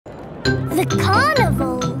The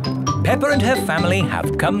carnival! Peppa and her family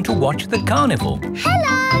have come to watch the carnival.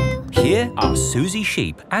 Hello! Here are Susie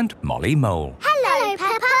Sheep and Molly Mole. Hello,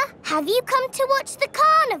 Peppa. Have you come to watch the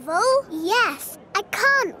carnival? Yes, I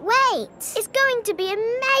can't wait. It's going to be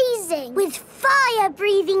amazing. With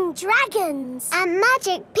fire-breathing dragons. And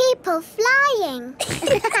magic people flying.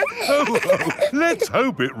 Let's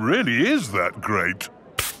hope it really is that great.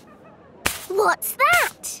 What's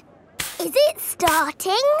that? Is it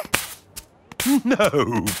starting?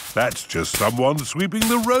 No, that's just someone sweeping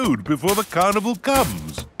the road before the carnival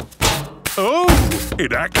comes. Oh,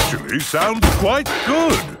 it actually sounds quite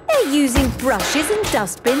good. They're using brushes and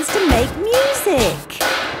dustbins to make music.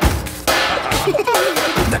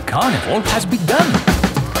 The carnival has begun.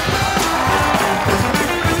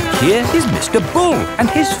 Here is Mr. Bull and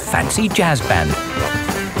his fancy jazz band.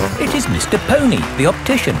 It is Mr. Pony, the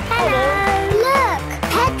optician. Hello! Look,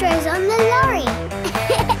 Pedro's on the lorry.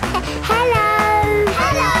 Hello!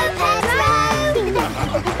 Hello, Pedro!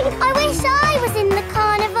 I wish I was in the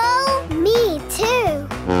carnival. Me too.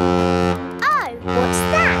 Oh, what's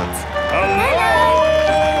that? Hello!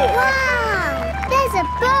 Wow! There's a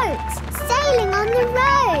boat sailing on the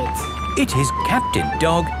road. It is Captain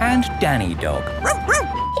Dog and Danny Dog.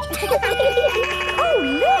 Oh,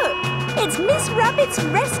 look! It's Miss Rabbit's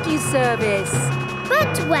rescue service.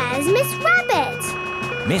 But where's Miss Rabbit?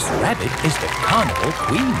 Miss Rabbit is the carnival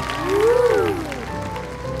queen. Ooh.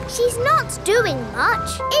 She's not doing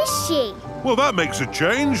much, is she? Well, that makes a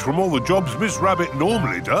change from all the jobs Miss Rabbit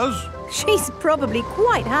normally does. She's probably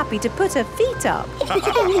quite happy to put her feet up.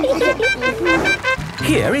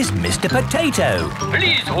 Here is Mr. Potato.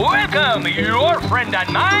 Please welcome your friend and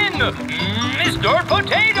mine, Mr.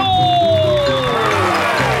 Potato!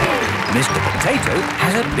 Mr. Potato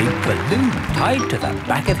has a big balloon tied to the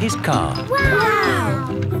back of his car. Wow!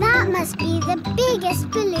 That must be the biggest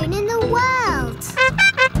balloon in the world.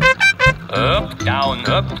 Up, down,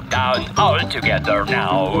 all together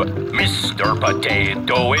now. Mr.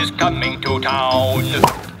 Potato is coming to town.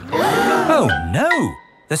 Oh no!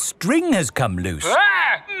 The string has come loose.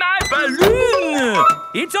 Ah, my Balloon!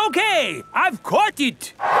 It's okay! I've caught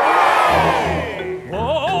it!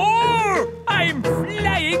 Oh! I'm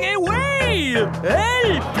flying away!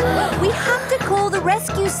 Help! We have to call the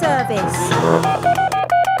rescue service.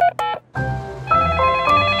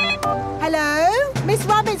 Hello? Miss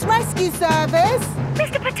Rabbit's rescue service?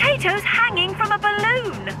 Mr. Potato's hanging from a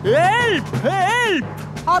balloon. Help! Help!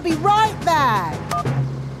 I'll be right there.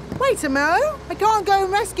 Wait a mo. I can't go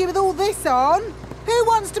and rescue with all this on. Who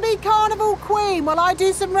wants to be Carnival Queen while I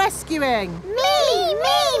do some rescuing? Me!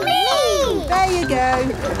 There you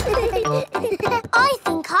go. I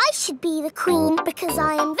think I should be the queen because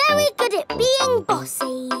I am very good at being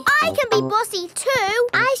bossy. I can be bossy too.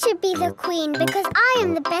 I should be the queen because I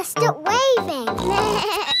am the best at waving.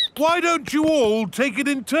 Why don't you all take it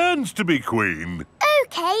in turns to be queen?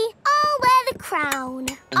 OK, I'll wear the crown.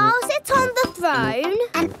 I'll sit on the throne.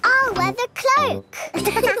 And I'll wear the cloak.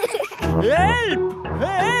 Help!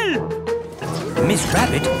 Help! Miss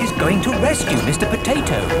Rabbit is going to rescue Mr.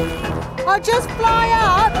 Potato. I'll just fly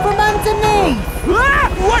up from underneath. Ah!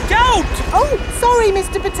 Watch out! Oh, sorry,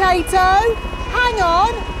 Mr. Potato. Hang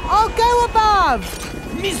on. I'll go above.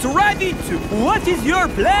 Miss Rabbit, what is your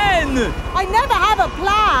plan? I never have a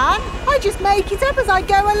plan. I just make it up as I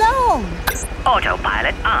go along.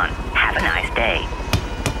 Autopilot on. Have a nice day.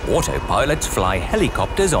 Autopilots fly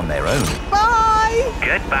helicopters on their own. Bye.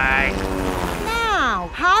 Goodbye. Now,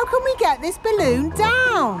 how can we get this balloon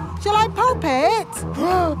down? Shall I pop it?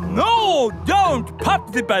 No, don't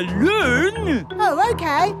pop the balloon! Oh, OK.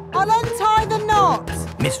 I'll untie the knot.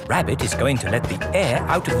 Miss Rabbit is going to let the air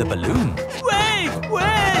out of the balloon. Wait!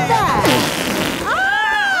 There.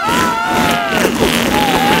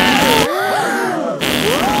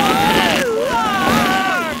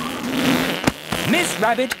 Miss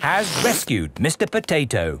Rabbit has rescued Mr.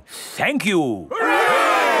 Potato. Thank you!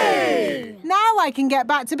 Now I can get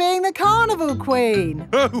back to being the Carnival Queen.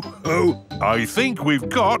 Oh, I think we've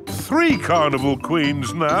got 3 carnival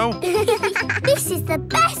queens now. This is the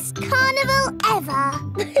best carnival ever.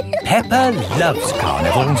 Peppa loves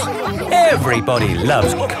carnivals. Everybody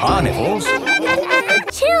loves carnivals.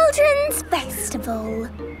 Children's Festival.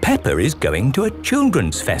 Peppa is going to a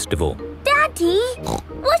children's festival. Daddy,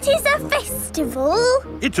 what is a festival?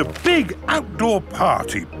 It's a big outdoor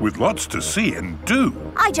party with lots to see and do.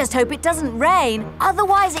 I just hope it doesn't rain,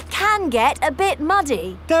 otherwise it can get a bit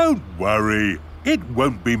muddy. Don't worry, it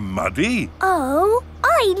won't be muddy. Oh,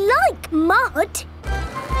 I like mud.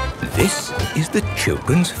 This is the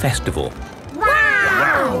children's festival.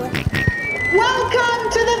 Wow!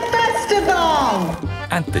 Welcome to the festival!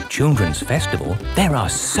 At the Children's Festival, there are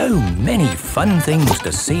so many fun things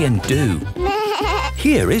to see and do.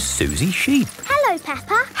 Here is Susie Sheep. Hello,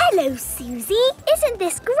 Peppa. Hello, Susie. Isn't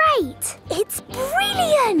this great? It's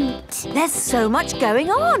brilliant. There's so much going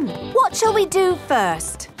on. What shall we do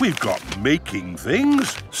first? We've got making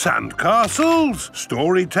things, sandcastles,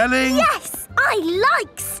 storytelling. Yes, I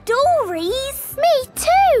like stories. Me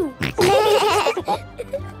too.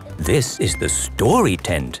 This is the story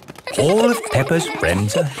tent. All of Peppa's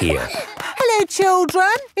friends are here. Hello, children.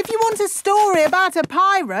 If you want a story about a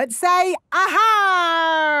pirate, say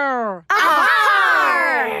aha!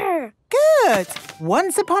 Aha! Good.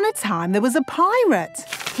 Once upon a time, there was a pirate.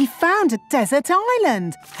 He found a desert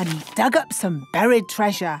island and he dug up some buried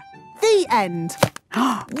treasure. The end.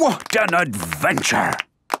 What an adventure!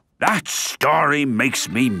 That story makes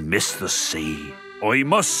me miss the sea. I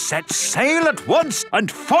must set sail at once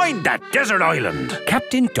and find that desert island.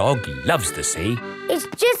 Captain Dog loves the sea. It's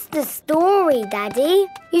just a story, Daddy.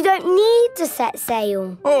 You don't need to set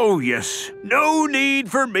sail. Oh, yes. No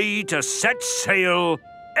need for me to set sail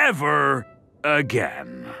ever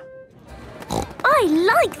again. I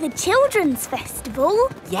like the Children's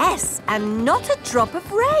Festival. Yes, and not a drop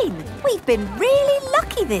of rain. We've been really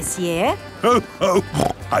lucky this year. Ho, ho!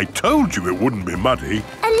 I told you it wouldn't be muddy.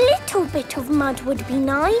 A little bit of mud would be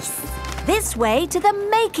nice. This way to the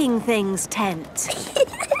Making Things tent.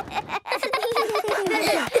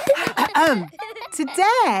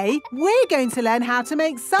 Today, we're going to learn how to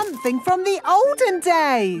make something from the olden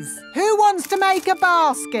days. Who wants to make a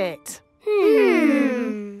basket?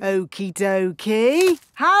 Okie dokie.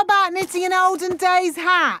 How about knitting an olden days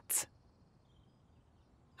hat?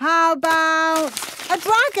 How about a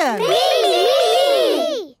dragon?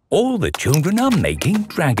 Me! All the children are making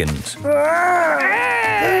dragons.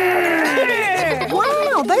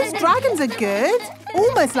 Wow, those dragons are good.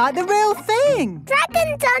 Almost like the real thing.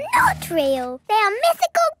 Dragons are not real. They are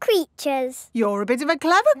mythical creatures. You're a bit of a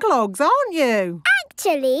clever clogs, aren't you?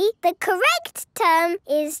 Actually, the correct term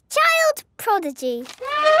is child prodigy.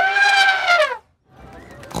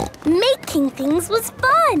 Making things was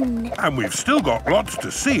fun. And we've still got lots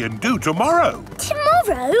to see and do tomorrow.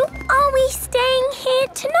 Tomorrow? Are we staying here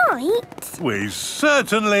tonight? We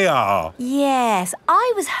certainly are. Yes,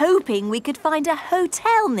 I was hoping we could find a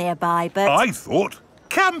hotel nearby, but... I thought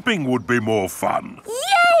camping would be more fun.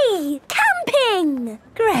 Yay! Camping!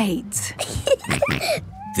 Great.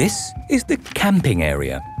 This is the camping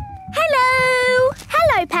area. Hello!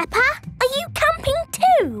 Hello, Peppa. Are you camping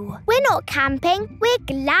too? We're not camping, we're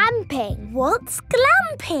glamping. What's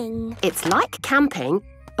glamping? It's like camping,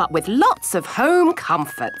 but with lots of home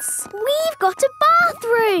comforts. We've got a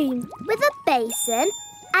bathroom with a basin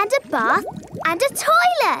and a bath and a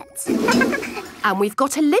toilet. And we've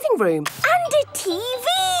got a living room. And a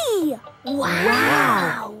TV.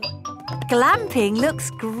 Wow! Glamping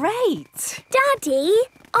looks great. Daddy,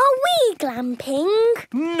 are we glamping?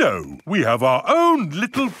 No, we have our own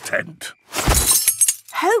little tent.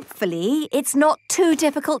 Hopefully, it's not too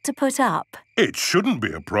difficult to put up. It shouldn't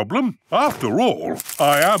be a problem. After all,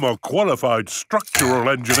 I am a qualified structural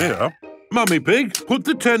engineer. Mummy Pig, put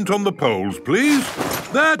the tent on the poles, please.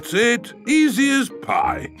 That's it. Easy as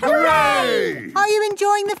pie. Hooray! Are you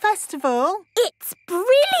enjoying the festival? It's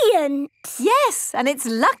brilliant. Yes, and it's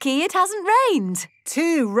lucky it hasn't rained.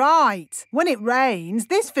 Too right. When it rains,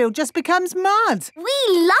 this field just becomes mud.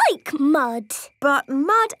 We like mud. But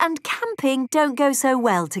mud and camping don't go so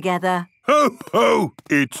well together. Ho, ho!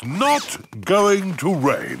 It's not going to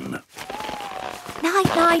rain.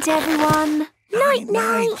 Night-night, everyone.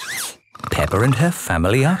 Night-night. Peppa and her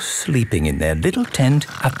family are sleeping in their little tent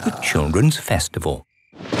at the Children's Festival.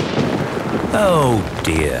 Oh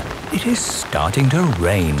dear, it is starting to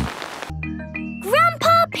rain.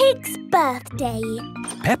 Grandpa Pig's birthday.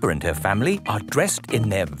 Peppa and her family are dressed in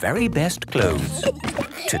their very best clothes.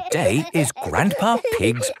 Today is Grandpa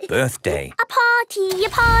Pig's birthday. A party,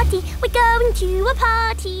 we're going to a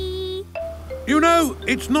party. You know,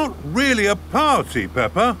 it's not really a party,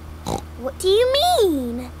 Peppa. What do you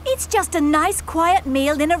mean? It's just a nice quiet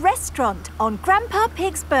meal in a restaurant on Grandpa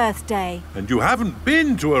Pig's birthday. And you haven't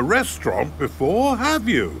been to a restaurant before, have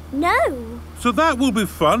you? No. So that will be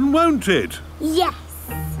fun, won't it? Yes.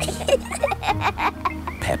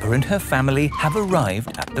 Peppa and her family have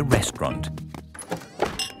arrived at the restaurant.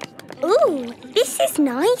 Ooh, this is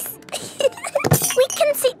nice. We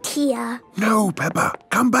can sit here. No, Peppa,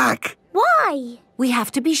 come back. Why? We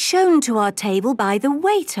have to be shown to our table by the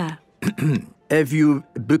waiter. Have you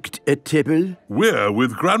booked a table? We're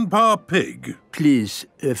with Grandpa Pig. Please,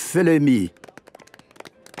 follow me.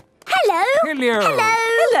 Hello. Hello. Hello.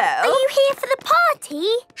 Hello. Are you here for the party?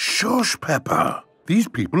 Shush, Peppa. These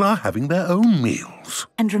people are having their own meals.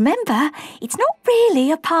 And remember, it's not really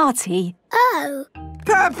a party. Oh.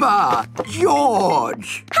 Peppa!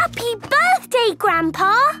 George! Happy birthday,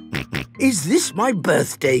 Grandpa! Is this my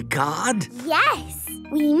birthday card? Yes,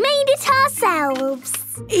 we made it ourselves.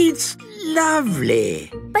 It's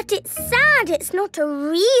lovely. But it's sad it's not a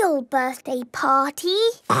real birthday party.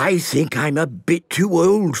 I think I'm a bit too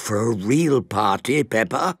old for a real party,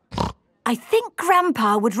 Peppa. I think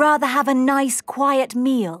Grandpa would rather have a nice, quiet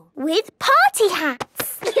meal. With party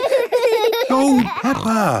hats. Oh,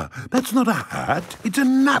 Peppa, that's not a hat, it's a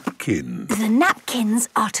napkin. The napkins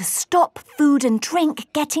are to stop food and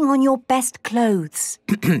drink getting on your best clothes.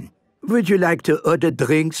 Would you like to order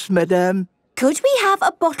drinks, madame? Could we have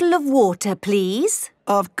a bottle of water, please?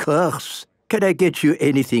 Of course. Can I get you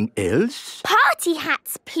anything else? Party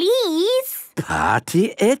hats, please.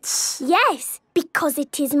 Party hats? Yes, because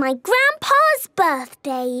it is my grandpa's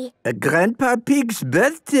birthday. Grandpa Pig's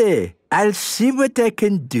birthday. I'll see what I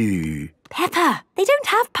can do. Peppa, they don't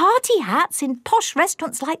have party hats in posh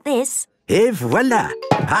restaurants like this. Et voilà,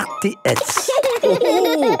 party hats.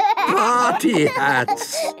 Oh, party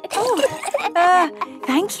hats.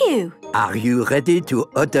 Thank you. Are you ready to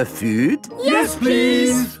order food? Yes,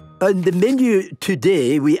 please. On the menu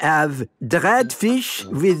today, we have dried fish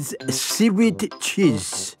with seaweed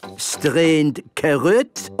cheese, strained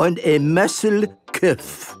carrot on a mussel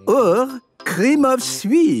cuff, or cream of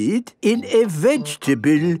sweet in a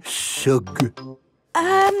vegetable sug.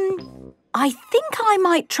 I think I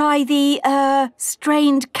might try the,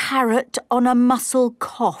 strained carrot on a mussel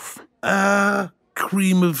cough.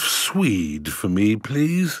 Cream of swede for me,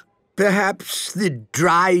 please. Perhaps the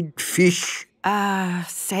dried fish.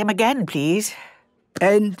 Same again, please.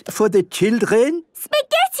 And for the children?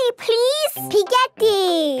 Spaghetti, please.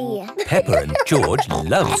 Spaghetti. Peppa and George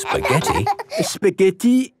love spaghetti.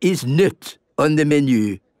 Spaghetti is not on the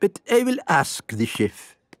menu, but I will ask the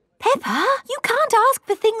chef. Peppa, you can't ask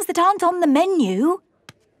for things that aren't on the menu.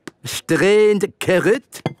 Strained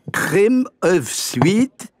carrot, cream of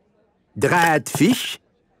sweet, dried fish,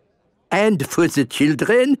 and for the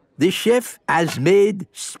children, the chef has made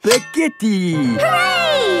spaghetti.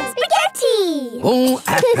 Hooray! Spaghetti! Bon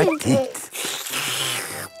appetit.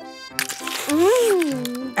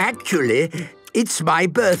 Actually, it's my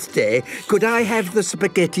birthday. Could I have the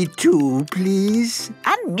spaghetti too, please?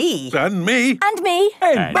 And me. And me. And me.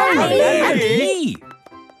 And me.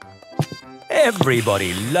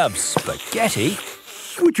 Everybody loves spaghetti.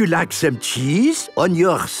 Would you like some cheese on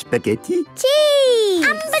your spaghetti? Cheese!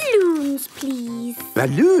 And balloons, please.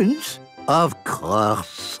 Balloons? Of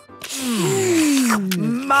course.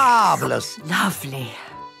 Marvellous. Lovely.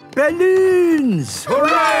 Balloons!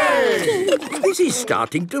 Hooray! This is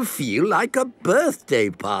starting to feel like a birthday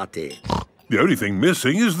party. The only thing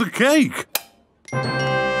missing is the cake.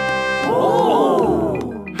 Oh!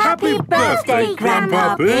 Happy birthday,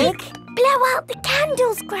 Grandpa Pig. Blow out the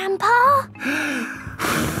candles, Grandpa.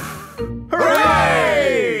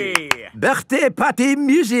 Hooray! Birthday party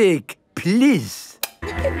music, please.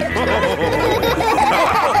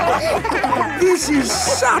 This is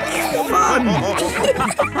such fun!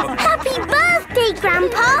 Happy birthday,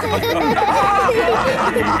 Grandpa!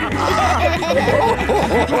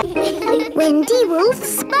 Wendy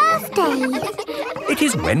Wolf's birthday. It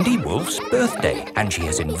is Wendy Wolf's birthday, and she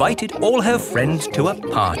has invited all her friends to a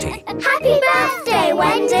party. Happy birthday,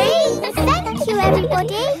 Wendy! Thank you,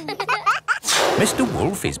 everybody. Mr.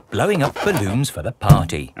 Wolf is blowing up balloons for the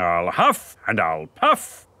party. I'll huff and I'll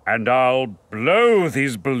puff and I'll blow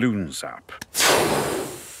these balloons up.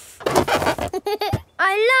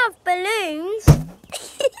 I love balloons.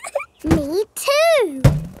 Me too.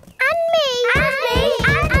 And me. And me.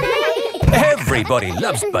 And me. Everybody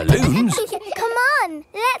loves balloons. Come on,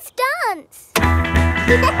 let's dance.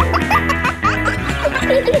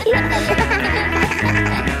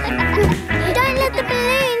 Don't let the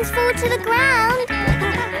balloons fall to the ground.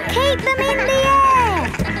 Keep them in the air.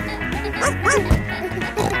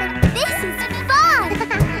 This is fun.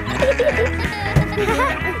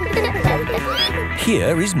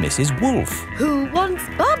 Here is Mrs. Wolf. Who wants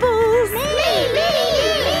bubbles? Me.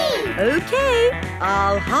 Okay,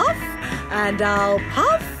 I'll huff and I'll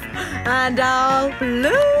puff and I'll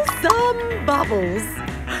blow some bubbles.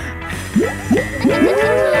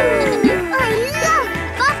 I love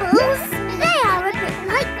bubbles. They are a bit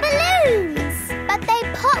like balloons, but they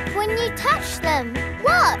pop when you touch them.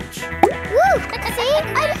 Watch. Woo! See,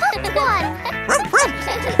 I popped one.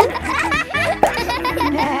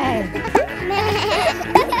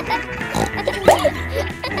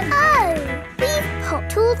 Oh, we've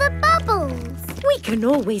popped all the bubbles. We can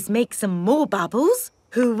always make some more bubbles.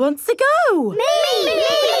 Who wants to go? Me!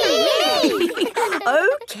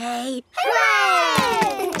 OK.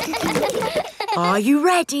 Hooray! Are you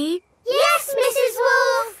ready? Yes, Mrs.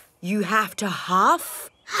 Wolf. You have to huff.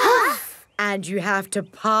 Huff. And you have to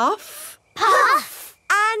puff. Puff.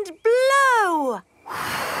 And blow.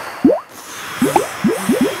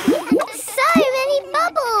 So many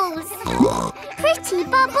bubbles. Pretty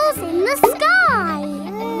bubbles in the sky.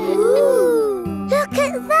 Ooh. Look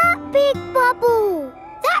at that big bubble.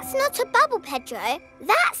 That's not a bubble, Pedro.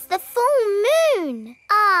 That's the full moon.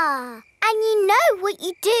 Ah, and you know what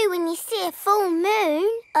you do when you see a full moon?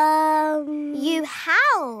 You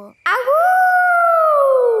howl.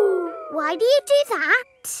 Ow! Why do you do that?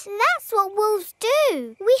 That's what wolves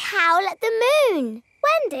do. We howl at the moon.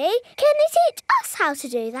 Wendy, can you teach us how to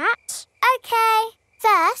do that? OK.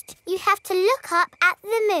 First, you have to look up at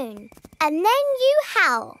the moon. And then you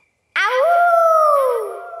howl.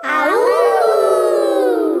 Ow! Ow!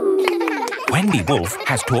 Wendy Wolf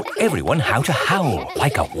has taught everyone how to howl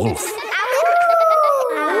like a wolf.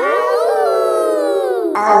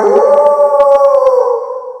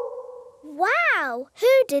 Wow,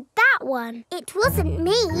 who did that one? It wasn't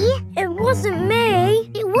me. It wasn't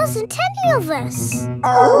me. It wasn't any of us.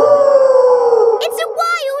 It's a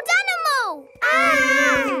wild animal.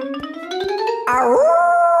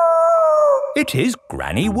 It is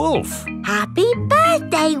Granny Wolf. Happy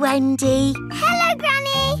birthday, Wendy. Hello,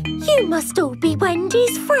 Granny. You must all be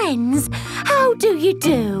Wendy's friends. How do you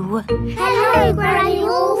do? Hello, Granny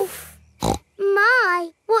Wolf.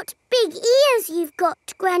 My, what big ears you've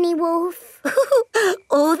got, Granny Wolf.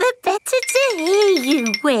 All the better to hear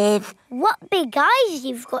you with. What big eyes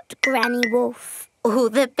you've got, Granny Wolf. All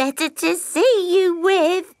the better to see you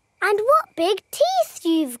with. And what big teeth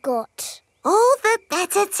you've got. All the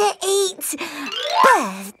better to eat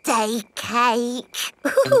birthday cake.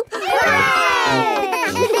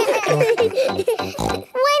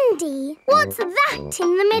 Wendy, what's that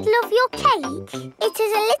in the middle of your cake? It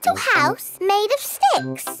is a little house made of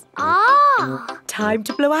sticks. Ah! Time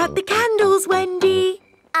to blow out the candles, Wendy.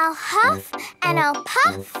 I'll huff and I'll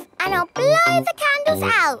puff and I'll blow the candles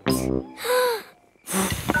out.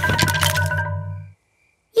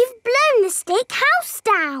 You've blown the stick house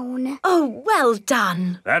down. Oh, well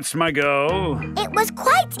done. That's my go. It was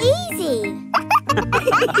quite easy.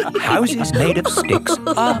 Houses made of sticks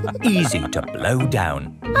are easy to blow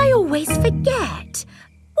down. I always forget.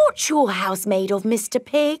 What's your house made of, Mr.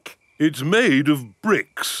 Pig? It's made of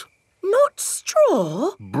bricks. Not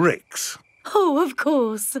straw? Bricks. Oh, of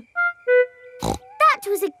course. That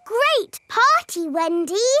was a great party,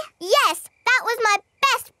 Wendy. Yes, that was my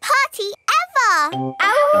best party ever.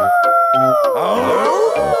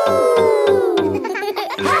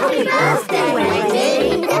 Happy birthday,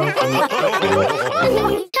 Wendy.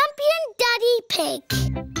 Champion Daddy Pig.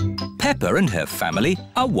 Peppa and her family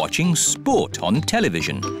are watching sport on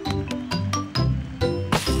television.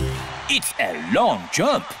 It's a long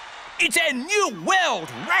jump. It's a new world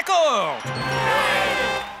record!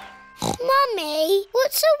 Mummy,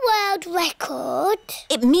 what's a world record?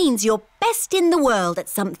 It means you're best in the world at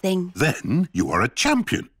something. Then you are a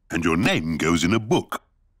champion and your name goes in a book.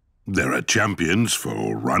 There are champions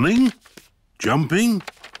for running, jumping,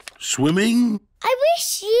 swimming. I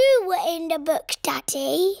wish you were in the book,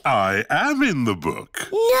 Daddy. I am in the book.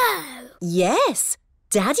 No. Yes,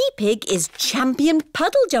 Daddy Pig is champion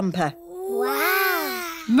puddle jumper. Wow.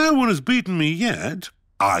 No one has beaten me yet.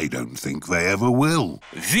 I don't think they ever will.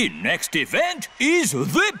 The next event is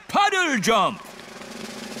the puddle jump.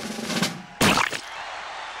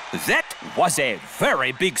 That was a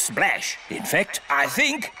very big splash. In fact, I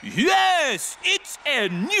think, yes, it's a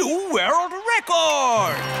new world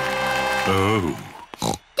record. Oh.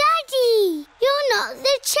 Daddy, you're not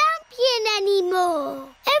the champion anymore.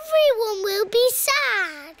 Everyone will be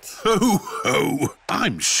sad. Ho, ho.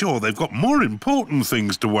 I'm sure they've got more important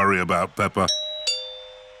things to worry about, Peppa.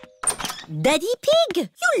 Daddy Pig,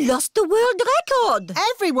 you lost the world record.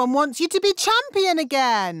 Everyone wants you to be champion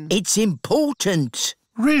again. It's important.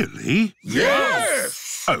 Really?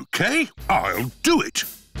 Yes! OK, I'll do it.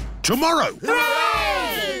 Tomorrow.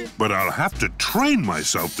 Hooray! But I'll have to train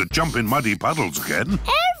myself to jump in muddy puddles again.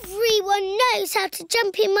 Everyone knows how to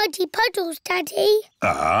jump in muddy puddles, Daddy.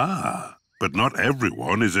 Ah, but not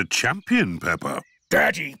everyone is a champion, Peppa.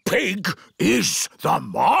 Daddy Pig is the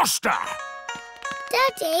master.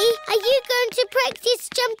 Daddy, are you going to practice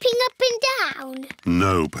jumping up and down?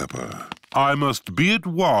 No, Peppa. I must be at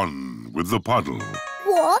one with the puddle.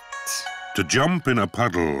 What? To jump in a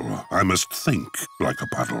puddle, I must think like a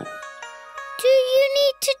puddle. Do you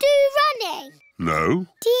need to do running? No?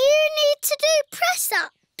 Do you need to do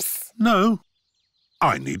press-ups? No.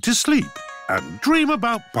 I need to sleep and dream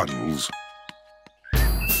about puddles.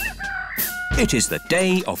 It is the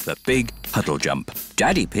day of the big puddle jump.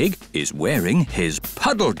 Daddy Pig is wearing his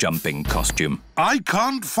puddle jumping costume. I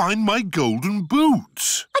can't find my golden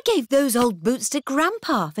boots. I gave those old boots to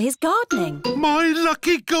Grandpa for his gardening. My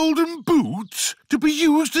lucky golden boots to be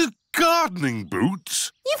used as gardening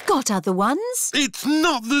boots? You've got other ones. It's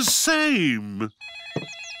not the same.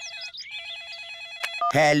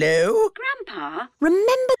 Hello? Grandpa?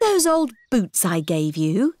 Remember those old boots I gave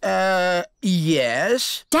you?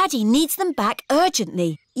 Yes. Daddy needs them back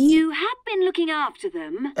urgently. You have been looking after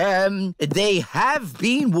them. They have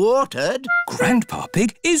been watered. Grandpa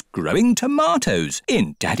Pig is growing tomatoes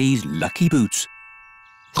in Daddy's lucky boots.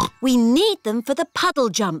 We need them for the puddle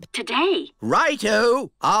jump today.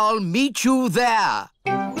 Righto, I'll meet you there.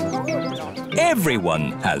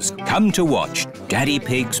 Everyone has come to watch Daddy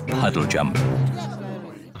Pig's puddle jump.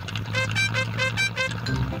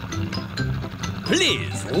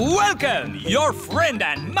 Please welcome your friend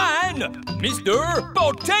and mine, Mr.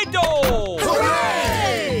 Potato!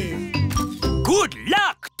 Hooray! Good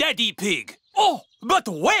luck, Daddy Pig. Oh, but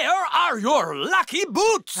where are your lucky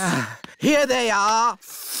boots? Here they are.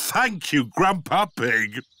 Thank you, Grandpa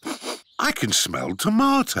Pig. I can smell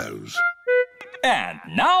tomatoes. And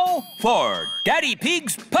now for Daddy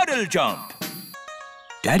Pig's puddle jump.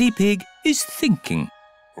 Daddy Pig is thinking.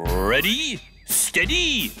 Ready,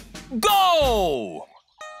 steady, go!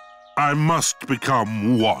 I must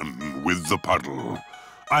become one with the puddle.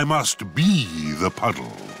 I must be the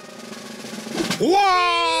puddle.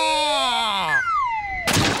 Wah!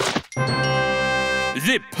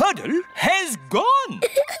 The puddle has gone.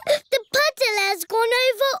 The puddle has gone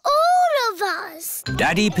over all of us.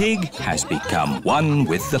 Daddy Pig has become one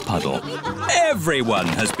with the puddle. Everyone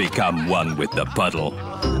has become one with the puddle.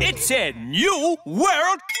 It's a new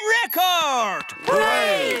world record!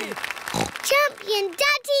 Hooray! Champion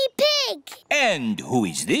Daddy Pig. And who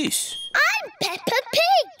is this? I'm Peppa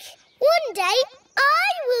Pig. One day,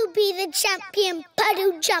 I will be the champion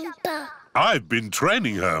puddle jumper. I've been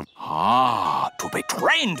training her. Ah, to be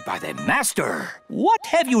trained by the master. What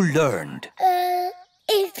have you learned?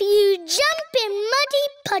 If you jump in muddy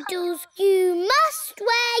puddles, you must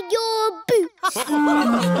wear your boots.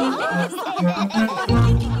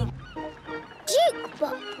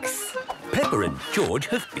 Jukebox. Peppa and George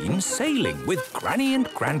have been sailing with Granny and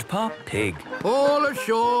Grandpa Pig. All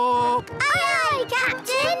ashore. Aye,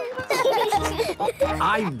 Captain.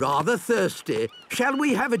 I'm rather thirsty. Shall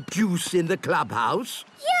we have a juice in the clubhouse?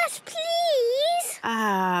 Yes, please.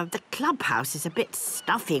 The clubhouse is a bit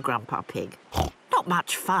stuffy, Grandpa Pig. Not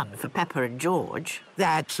much fun for Peppa and George.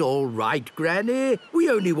 That's all right, Granny. We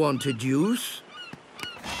only want a juice.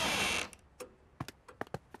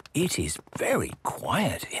 It is very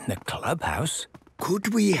quiet in the clubhouse.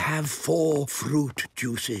 Could we have 4 fruit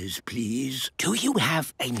juices, please? Do you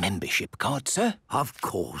have a membership card, sir? Of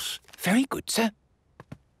course. Very good, sir.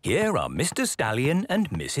 Here are Mr. Stallion and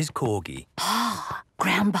Mrs. Corgi.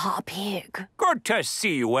 Grandpa Pig. Good to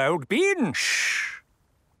see you, old bean. Shh.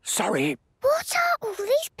 Sorry. What are all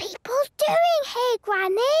these people doing here,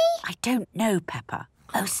 Granny? I don't know, Peppa.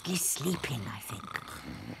 Mostly sleeping, I think.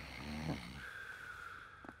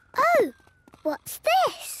 Oh, what's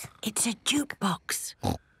this? It's a jukebox.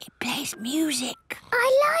 It plays music.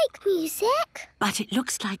 I like music. But it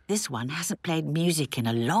looks like this one hasn't played music in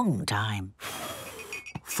a long time.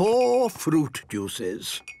 4 fruit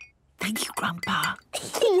juices. Thank you, Grandpa.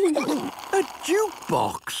 A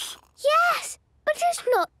jukebox. Yes, but it's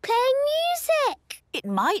not playing music. It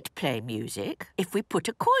might play music if we put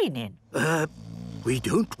a coin in. We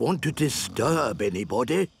don't want to disturb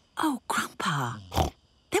anybody. Oh, Grandpa.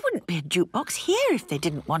 There wouldn't be a jukebox here if they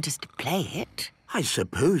didn't want us to play it. I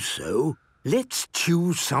suppose so. Let's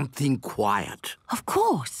choose something quiet. Of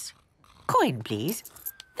course. Coin, please.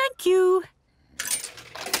 Thank you.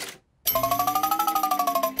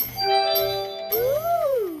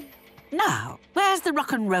 Ooh. Now, where's the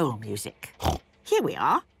rock and roll music? Here we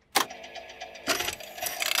are.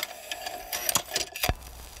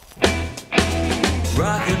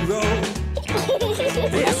 Rock and roll.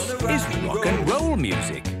 This is rock and roll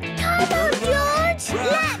music. Come on, George.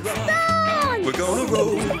 Let's dance. We're gonna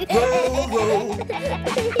roll, roll, roll.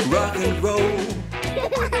 Rock and roll.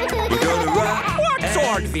 We're gonna rock. What's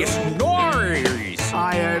all this noise?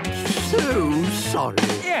 I am so sorry.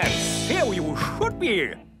 Yes, here you should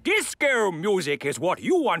be. Disco music is what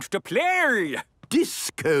you want to play.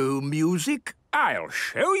 Disco music? I'll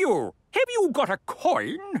show you. Have you got a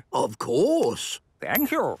coin? Of course.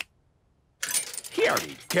 Thank you. Here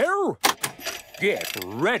we go. Get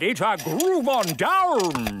ready to groove on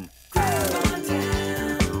down. Groove on down.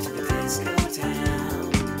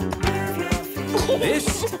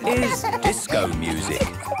 This is disco music.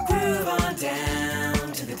 Groove on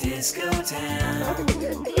down to the disco town.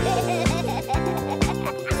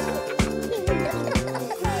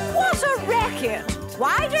 What a racket!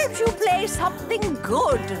 Why don't you play something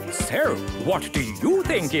good? So, what do you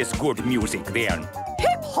think is good music then?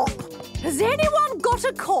 Hip-hop! Has anyone got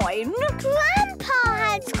a coin? Grandpa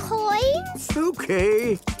has coins.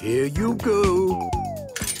 Okay, here you go.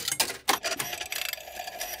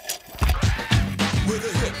 With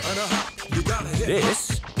a hip and a hop, you got a hip.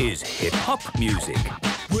 This is hip-hop music.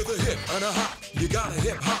 With a hip and a hop, you got a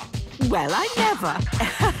hip hop. Well, I never.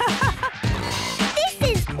 This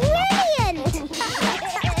is brilliant.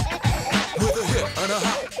 With a hip and a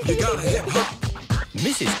hop, you got a hip hop.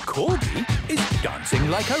 Mrs. Corgi is dancing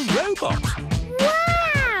like a robot.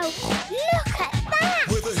 Wow! Look at that.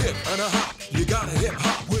 With a hip and a hop, you got a hip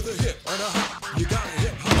hop. With a hip and a hop, you got a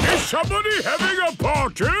hip hop. Is somebody having a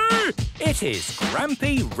party? It is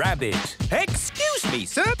Grampy Rabbit. Excuse me,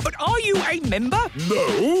 sir, but are you a member?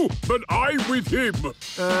 No, but I'm with him.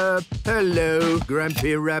 Hello,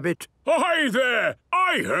 Grampy Rabbit. Hi there.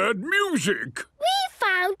 I heard music. We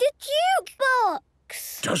found a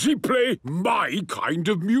jukebox. Does he play my kind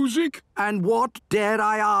of music? And what, dare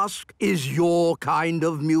I ask, is your kind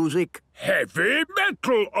of music? Heavy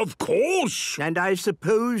metal, of course. And I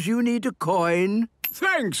suppose you need a coin?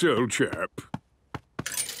 Thanks, old chap.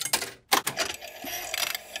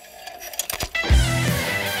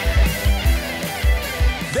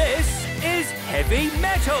 This is heavy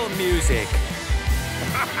metal music.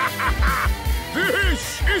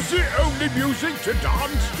 This is the only music to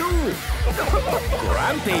dance to.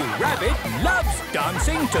 Grampy Rabbit loves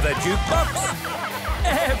dancing to the jukebox.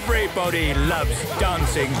 Everybody loves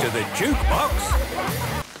dancing to the jukebox.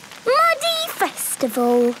 Muddy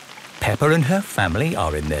Festival. Peppa and her family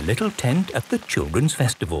are in their little tent at the Children's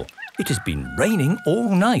Festival. It has been raining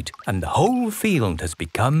all night and the whole field has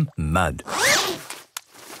become mud.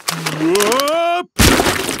 Whoop!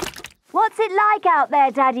 What's it like out there,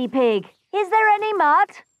 Daddy Pig? Is there any mud?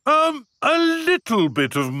 A little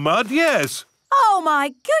bit of mud, yes. Oh,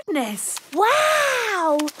 my goodness!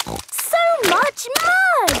 Wow! So much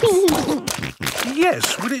mud!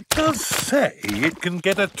 Yes, well, it does say it can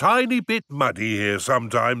get a tiny bit muddy here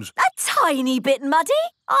sometimes. A tiny bit muddy?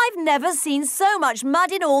 I've never seen so much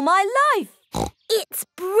mud in all my life. It's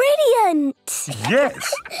brilliant!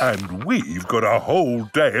 Yes, and we've got a whole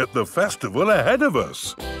day at the festival ahead of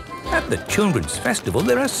us. At the Children's Festival,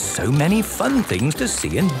 there are so many fun things to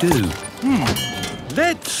see and do.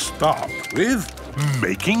 Let's start with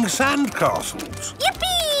making sandcastles.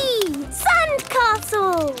 Yippee!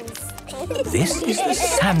 Sandcastles! This is the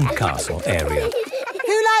sandcastle area.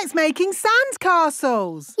 Who likes making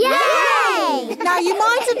sandcastles? Yay! Now, you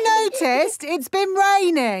might have noticed it's been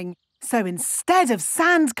raining. So instead of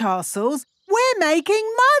sandcastles, we're making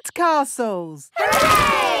mud castles.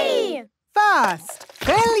 Hooray! First,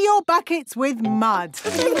 fill your buckets with mud.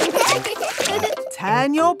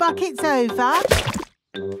 Turn your buckets over.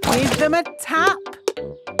 Give them a tap.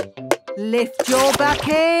 Lift your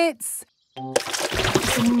buckets.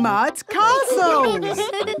 Mud castles.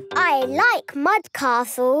 I like mud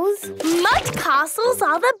castles. Mud castles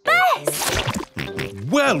are the best.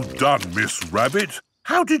 Well done, Miss Rabbit.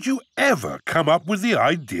 How did you ever come up with the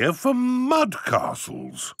idea for mud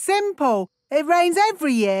castles? Simple. It rains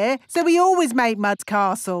every year, so we always make mud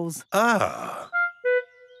castles. Ah.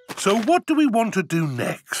 So what do we want to do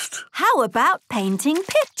next? How about painting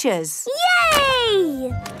pictures?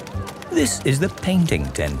 Yay! This is the painting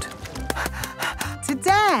tent.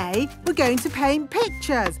 Today, we're going to paint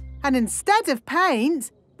pictures. And instead of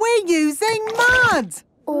paint, we're using mud.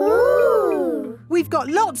 Ooh! We've got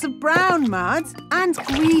lots of brown mud and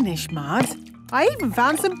greenish mud. I even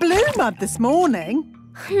found some blue mud this morning.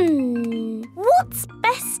 What's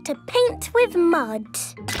best to paint with mud?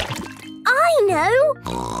 I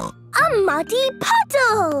know! A muddy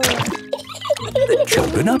puddle! The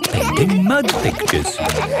children are painting mud pictures.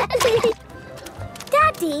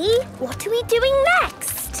 Daddy, what are we doing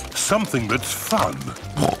next? Something that's fun.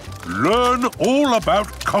 Learn all about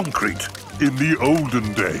concrete in the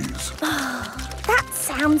olden days. That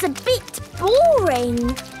sounds a bit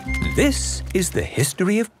boring. This is the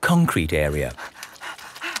history of concrete area.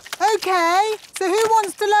 OK, so who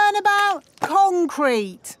wants to learn about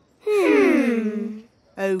concrete?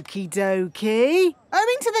 Okie dokie.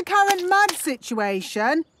 Owing to the current mud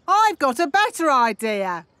situation, I've got a better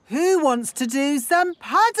idea. Who wants to do some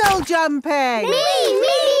puddle jumping?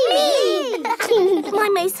 Me! My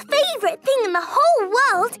most favourite thing in the whole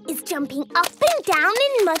world is jumping up and down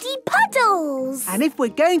in muddy puddles. And if we're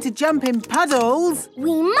going to jump in puddles...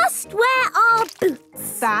 we must wear our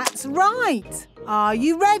boots. That's right. Are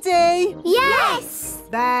you ready? Yes!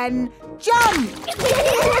 Then jump!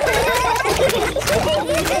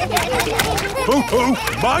 Ho,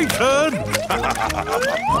 my turn!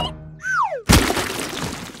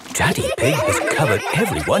 Daddy Pig has covered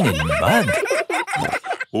everyone in mud.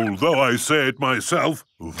 Although I say it myself,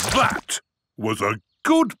 that was a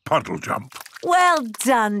good puddle jump. Well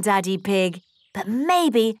done, Daddy Pig. But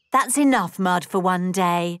maybe that's enough mud for one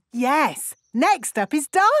day. Yes. Next up is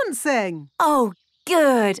dancing. Oh,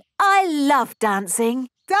 good. I love dancing.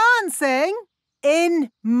 Dancing in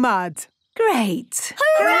mud. Great.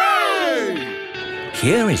 Hooray!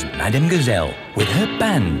 Here is Madame Gazelle with her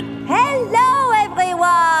band. Hello,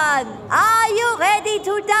 everyone! Are you ready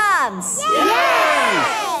to dance?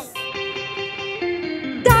 Yes!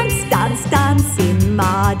 Dance, dance, dance in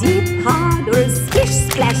muddy puddles. Splish,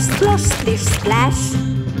 splash, splosh, splish, splash.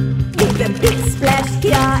 With a big splash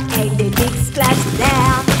here and a big splash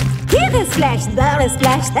there. Here is splash, there is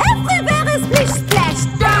splash, everywhere is splish, splash.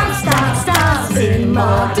 Dance, dance, dance in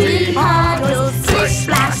muddy puddles. Splish,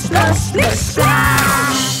 splash, splosh, splish,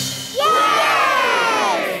 splash.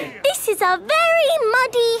 Yay! This is a very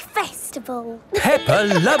muddy festival. Peppa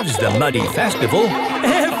loves the Muddy Festival.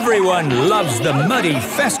 Everyone loves the Muddy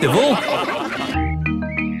Festival.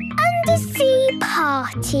 Undersea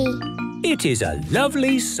party. It is a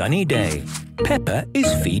lovely sunny day. Peppa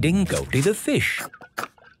is feeding Goldie the fish.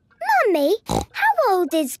 Mummy, how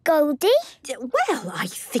old is Goldie? Well, I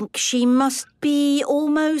think she must be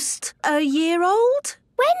almost a year old.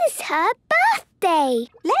 When is her birthday?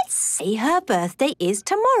 Let's see, her birthday is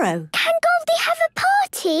tomorrow. Can Goldie have a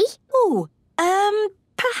party? Oh,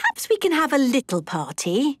 perhaps we can have a little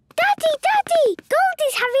party. Daddy,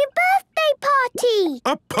 Goldie's having a birthday party.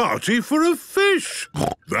 A party for a fish.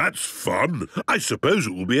 That's fun. I suppose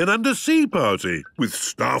it will be an undersea party with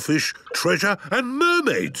starfish, treasure and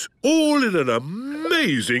mermaids, all in an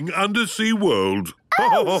amazing undersea world.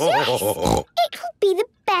 Oh, yes! It will be the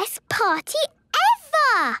best party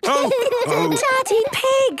ever! Daddy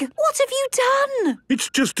Pig, what have you done? It's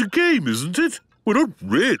just a game, isn't it? We're not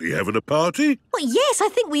really having a party. Well, yes, I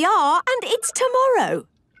think we are, and it's tomorrow.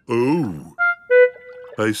 Oh,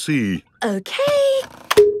 I see. OK,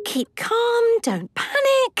 keep calm, don't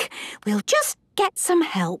panic. We'll just get some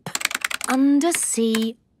help.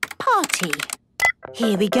 Undersea party.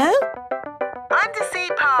 Here we go. Undersea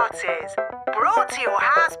parties, brought to your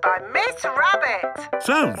house by Miss Rabbit.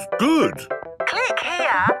 Sounds good. Click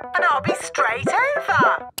here and I'll be straight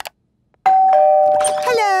over.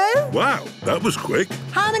 Hello? Wow, that was quick.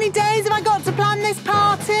 How many days have I got to plan this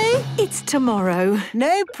party? It's tomorrow.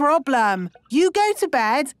 No problem. You go to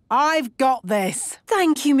bed. I've got this.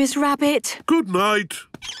 Thank you, Miss Rabbit. Good night.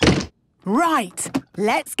 Right,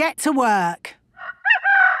 let's get to work.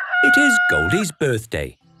 It is Goldie's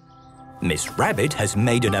birthday. Miss Rabbit has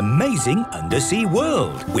made an amazing undersea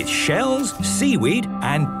world with shells, seaweed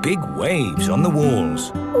and big waves on the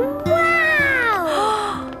walls.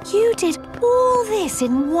 Wow! You did all this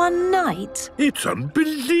in one night? It's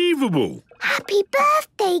unbelievable. Happy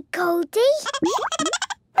birthday, Goldie.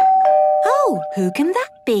 Oh, who can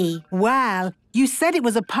that be? Well, you said it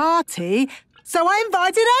was a party, so I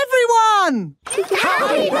invited everyone.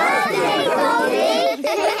 Happy birthday, Goldie.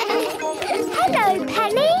 Hello,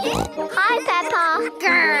 Penny. Hi, Peppa.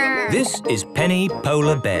 This is Penny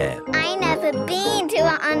Polar Bear. I never been to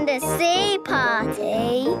an undersea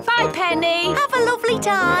party. Bye, Penny. Have a lovely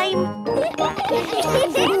time.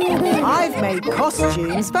 I've made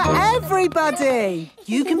costumes for everybody.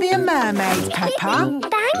 You can be a mermaid, Peppa.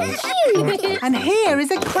 Thank you. And here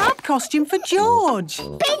is a crab costume for George.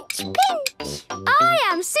 Pinch, pinch. I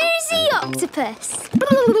am Susie Octopus.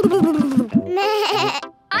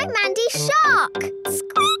 I'm Mandy Shark.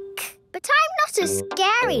 Squeak. But I'm not a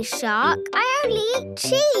scary shark. I only eat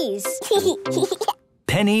cheese.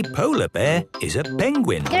 Penny Polar Bear is a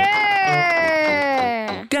penguin.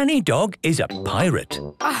 Grrr. Danny Dog is a pirate.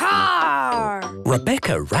 Aha!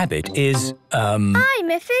 Rebecca Rabbit is, I'm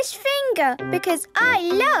a fish finger because I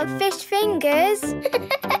love fish fingers.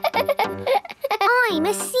 I'm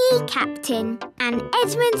a sea captain and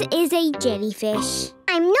Edmund is a jellyfish.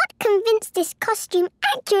 I'm not convinced this costume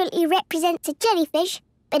accurately represents a jellyfish,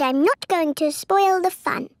 but I'm not going to spoil the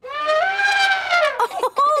fun.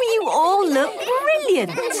 Oh, you all look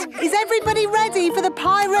brilliant. Is everybody ready for the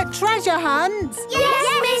pirate treasure hunt?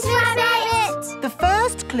 Yes, Miss Rabbit! The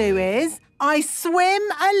first clue is I swim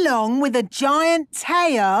along with a giant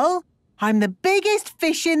tail. I'm the biggest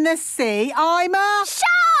fish in the sea. I'm a...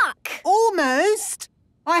 Shark! Almost.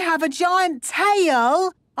 I have a giant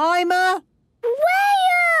tail. I'm a...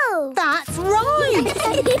 Whale! That's right! Here's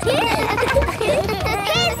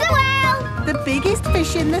the whale! The biggest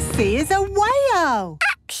fish in the sea is a whale.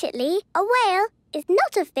 Actually, a whale is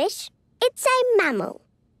not a fish. It's a mammal.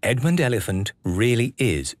 Edmund Elephant really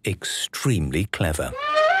is extremely clever.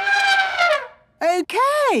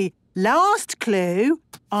 OK, last clue.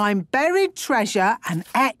 I'm buried treasure and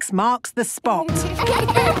X marks the spot. Here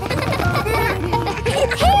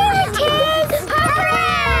it is!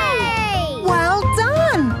 Hooray! Well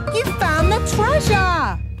done! You found the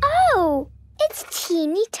treasure! Oh, it's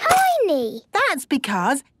teeny tiny. That's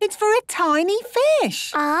because it's for a tiny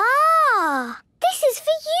fish. Ah, this is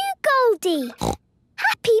for you, Goldie.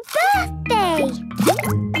 Happy birthday!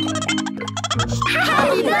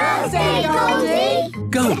 Happy birthday, Goldie!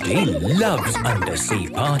 Goldie loves undersea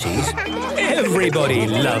parties. Everybody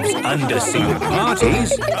loves undersea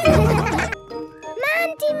parties.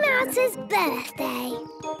 Mandy Mouse's birthday.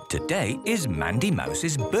 Today is Mandy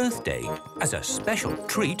Mouse's birthday. As a special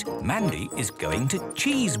treat, Mandy is going to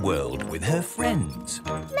Cheese World with her friends.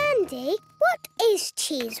 Mandy, what is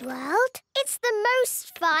Cheese World? It's the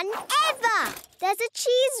most fun ever. There's a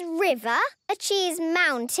cheese river, a cheese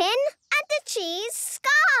mountain, and a cheese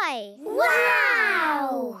sky.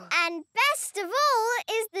 Wow! And best of all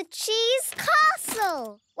is the cheese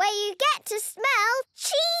castle, where you get to smell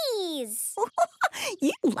cheese.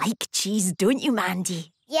 You like cheese, don't you,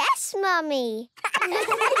 Mandy? Yes, Mummy.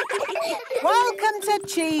 Welcome to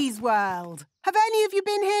Cheese World. Have any of you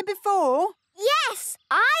been here before? Yes,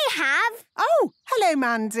 I have. Oh, hello,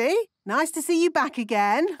 Mandy. Nice to see you back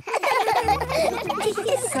again.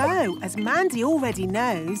 So, as Mandy already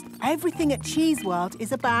knows, everything at Cheese World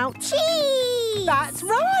is about... cheese! That's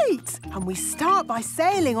right! And we start by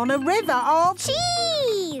sailing on a river of...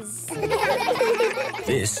 cheese!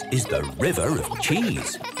 This is the River of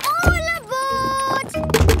Cheese. All aboard!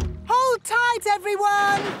 Hold tight,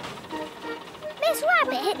 everyone! Miss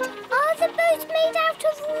Rabbit, are the boats made out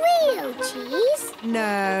of real cheese?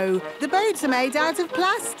 No, the boats are made out of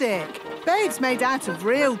plastic. Boats made out of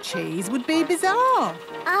real cheese would be bizarre.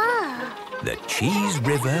 Ah. The Cheese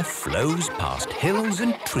River flows past hills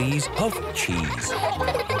and trees of cheese.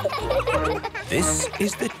 This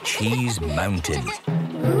is the Cheese Mountain.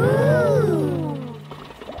 Ooh.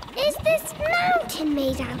 Is this mountain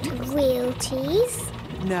made out of real cheese?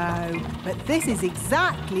 No, but this is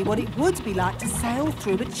exactly what it would be like to sail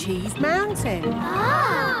through a cheese mountain.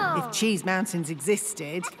 Oh. If cheese mountains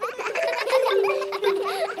existed.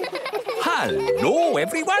 Hello,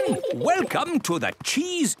 everyone. Welcome to the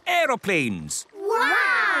Cheese Aeroplanes.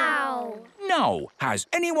 Wow! Now, has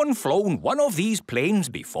anyone flown one of these planes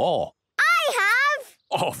before? I have!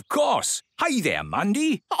 Of course. Hi there,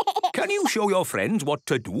 Mandy. Can you show your friends what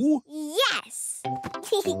to do? Yes!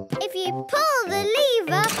 If you pull the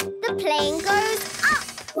lever, the plane goes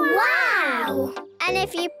up. Wow! And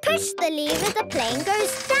if you push the lever, the plane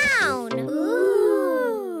goes down.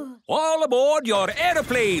 Ooh! All aboard your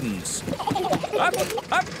aeroplanes. Up,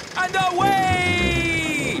 up, and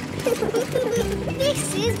away!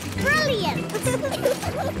 This is brilliant!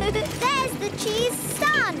 There's the cheese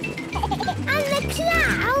sun. And the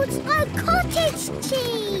clouds are cottage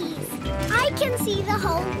cheese. I can see the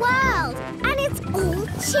whole world, and it's all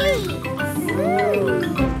cheese.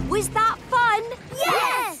 Was that fun?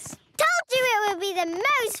 Yes! Told you it would be the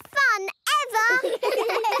most fun ever!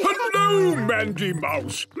 Hello, Mandy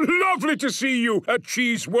Mouse. Lovely to see you at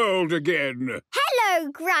Cheese World again. Hello,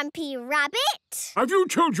 Grumpy Rabbit. Have you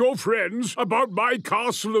told your friends about my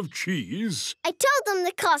castle of cheese? I told them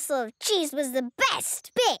the castle of cheese was the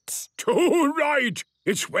best bit. Too right.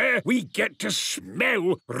 It's where we get to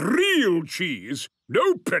smell real cheese.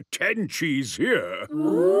 No pretend cheese here.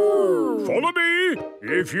 Ooh. Follow me,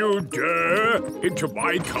 if you dare, into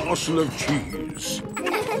my castle of cheese.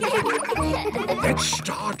 Let's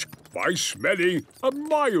start by smelling a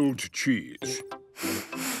mild cheese.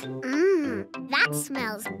 That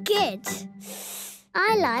smells good.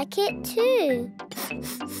 I like it too.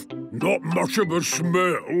 Not much of a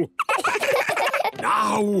smell.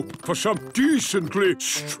 Now for some decently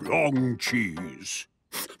strong cheese.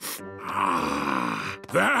 Ah,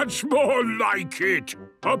 that's more like it.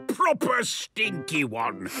 A proper stinky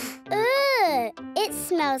one. Ugh, it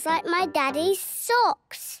smells like my daddy's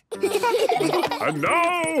socks. And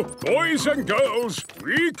now, boys and girls,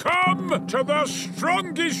 we come to the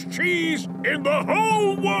strongest cheese in the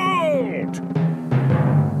whole world.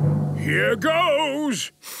 Here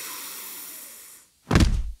goes.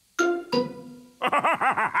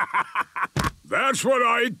 That's what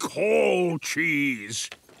I call cheese.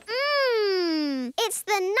 It's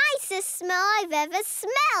the nicest smell I've ever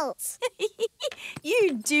smelt.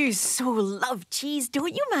 You do so love cheese,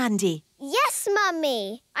 don't you, Mandy? Yes,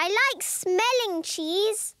 Mummy. I like smelling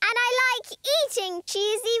cheese and I like eating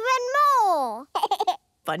cheese even more.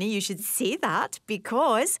 Funny you should say that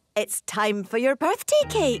because it's time for your birthday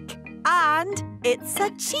cake. And it's a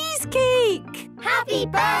cheesecake. Happy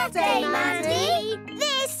birthday, Mandy!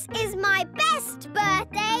 This is my best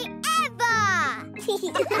birthday ever!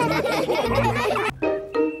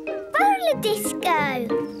 Roller disco!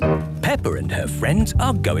 Peppa and her friends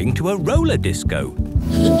are going to a roller disco.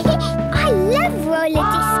 I love roller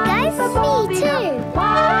discos. Me too.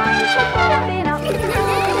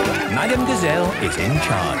 Madame Gazelle is in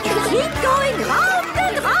charge. Keep going round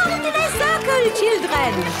and round in a circle,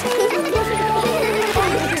 children.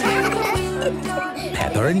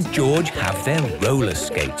 Peppa and George have their roller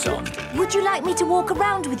skates on. Would you like me to walk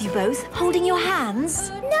around with you both, holding your hands?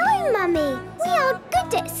 No, Mummy. We are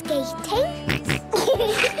good at skating.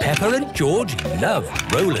 Peppa and George love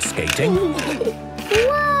roller skating.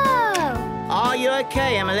 Whoa! Are you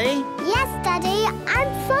okay, Emily? Yes, Daddy. I'm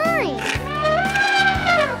fine.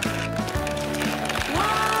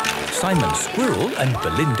 Simon Squirrel and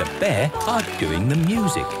Belinda Bear are doing the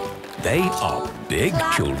music. They are big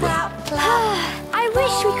children. I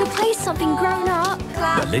wish we could play something grown up.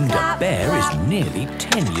 Belinda Bear is nearly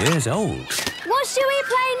 10 years old. What should we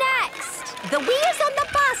play next? The wheels on the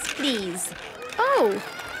bus, please. Oh,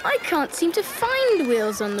 I can't seem to find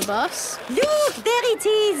Wheels on the Bus. Look, there it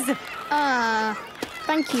is.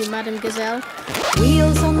 Thank you, Madame Gazelle.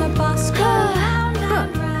 Wheels on the bus go round,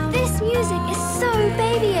 round, round. This music is so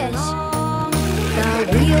babyish.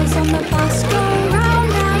 The wheels on the bus go round,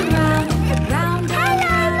 round, round. Round,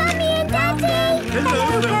 Hello, Mummy and Daddy. Hello,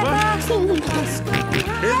 Peppa.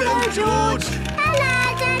 Hello, George. Hello,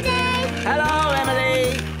 Daddy. Hello, Emily.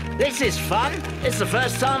 This is fun. It's the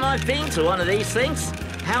first time I've been to one of these things.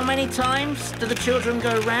 How many times do the children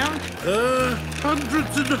go round?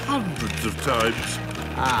 Hundreds and hundreds of times.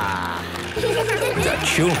 The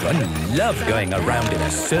children love going around in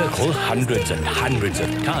a circle hundreds and hundreds of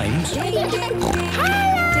times. Hello,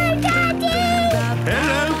 Daddy.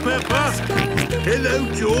 Hello, Peppa. Hello,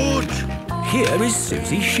 George. Here is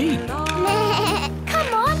Susie Sheep.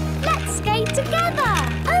 Come on, let's skate together.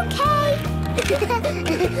 Okay.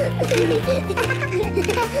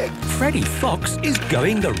 Freddie Fox is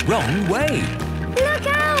going the wrong way. Look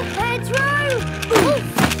out, Pedro.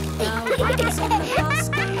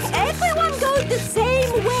 Everyone goes the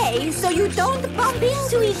same way so you don't bump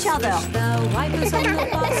into each other. Hello,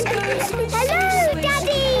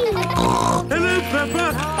 Daddy. Hello,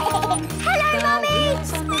 Peppa. Hello, Mummy.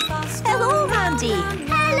 Hello, Mandy.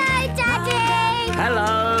 Hello, Daddy. Hello,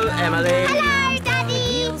 Emily. Hello, Daddy.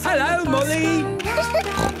 Hello, Molly. Hello,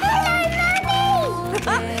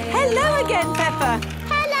 Mummy. Hello again, Peppa.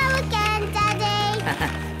 Hello again, Daddy.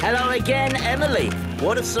 Hello again, Emily.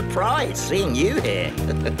 What a surprise seeing you here.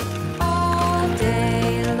 All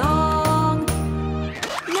day long.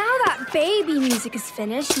 Now that baby music is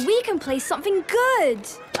finished, we can play something good.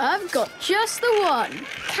 I've got just the one.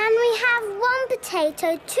 Can we have 1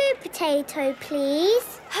 potato, 2 potato,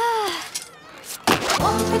 please?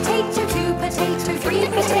 1 potato, 2 potato, 3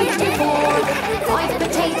 potato, 4, 5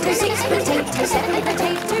 potato, 6 potato, 7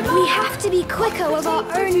 potato. We have to be quicker with our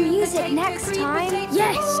own music next time.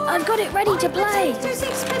 Yes, I've got it ready to play.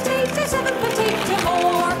 6 potato, 7 potato, 4.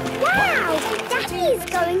 Wow, Daddy's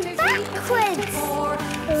going backwards.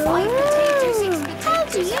 5 potato, 6 How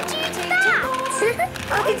do you do that?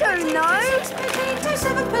 I don't know. 6 potato,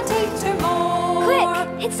 7 potato, more.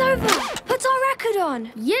 Quick, it's over. Put our record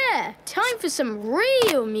on. Yeah, time for some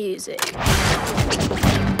real music.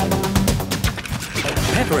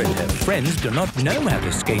 Peppa and her friends do not know how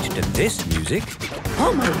to skate to this music.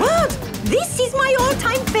 Oh, my word! This is my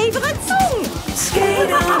all-time favourite song!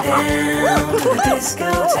 Skate on down to the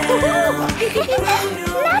disco town.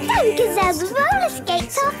 Madame Gazelle's roller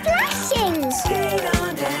skates are flashing. Skate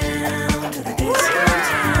on down to the disco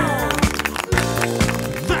town.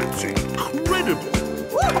 That's incredible.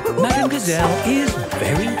 Madame Gazelle is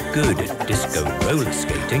very good at disco roller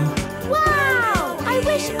skating. Wow, I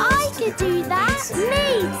wish I could do that.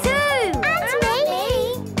 Me too. And me.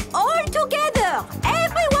 All together.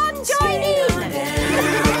 Everyone join in.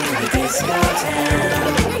 Disco town.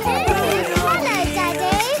 Hello,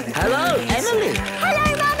 Daddy. Hello, Emily. Hello,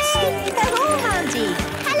 Mummy. Hello, Mandy.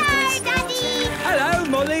 Hello, Daddy. Hello,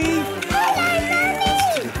 Molly. Hello, Mummy.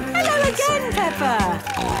 Hello again, Peppa.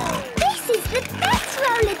 This is the best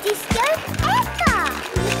roller disco ever.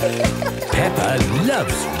 Peppa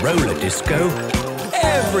loves roller disco.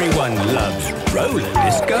 Everyone loves roller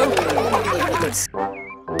disco.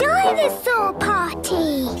 Dinosaur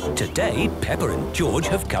party! Today, Peppa and George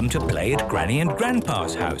have come to play at Granny and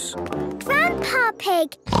Grandpa's house. Grandpa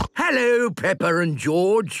Pig! Hello, Peppa and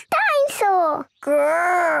George. Dinosaur!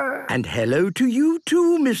 Grrr. And hello to you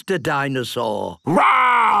too, Mr. Dinosaur.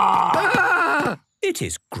 It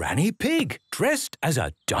is Granny Pig, dressed as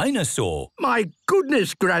a dinosaur. My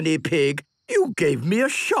goodness, Granny Pig, you gave me a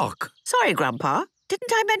shock. Sorry, Grandpa.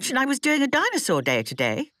 Didn't I mention I was doing a dinosaur day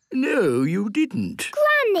today? No, you didn't.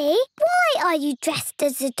 Granny, why are you dressed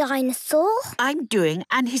as a dinosaur? I'm doing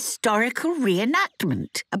an historical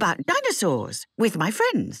reenactment about dinosaurs with my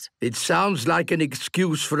friends. It sounds like an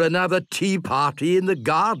excuse for another tea party in the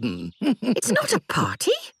garden. It's not a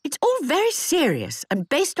party. It's all very serious and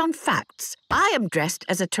based on facts. I am dressed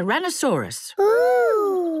as a Tyrannosaurus.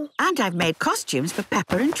 Ooh! And I've made costumes for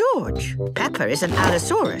Peppa and George. Peppa is an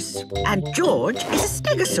Allosaurus and George is a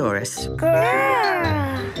Stegosaurus. Grrr.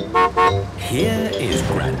 Here is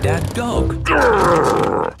Grandad Dog.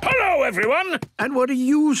 Hello, everyone. And what are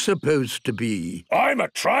you supposed to be? I'm a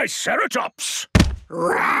Triceratops.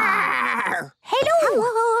 Hello!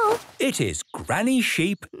 It is Granny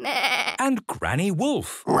Sheep and Granny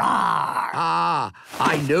Wolf. Ah,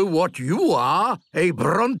 I know what you are, a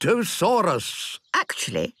Brontosaurus.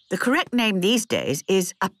 Actually, the correct name these days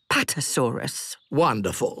is a Patasaurus.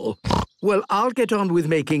 Wonderful. Well, I'll get on with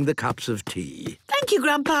making the cups of tea. Thank you,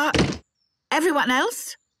 Grandpa. Everyone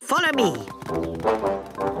else, follow me.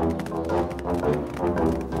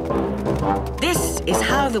 This is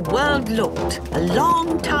how the world looked a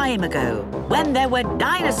long time ago, when there were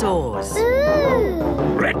dinosaurs.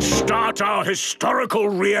 Ooh. Let's start our historical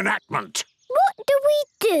reenactment. What do we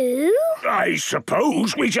do? I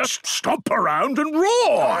suppose we just stomp around and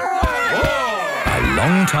roar. A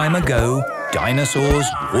long time ago, dinosaurs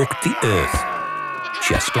walked the earth.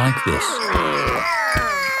 Just like this.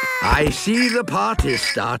 I see the party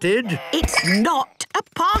started. It's not a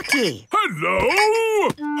party. Hello!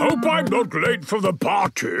 Hope I'm not late for the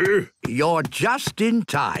party. You're just in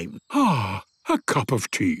time. Ah, a cup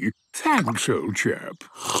of tea. Thanks, old chap.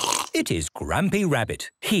 It is Grampy Rabbit.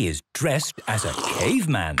 He is dressed as a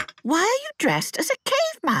caveman. Why are you dressed as a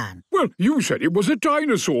caveman? Well, you said it was a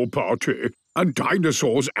dinosaur party, and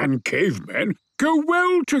dinosaurs and cavemen go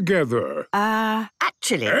well together.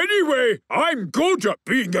 Actually... Anyway, I'm good at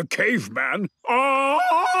being a caveman.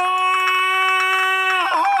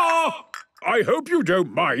 I hope you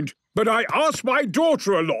don't mind, but I asked my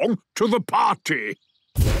daughter along to the party.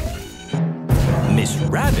 Miss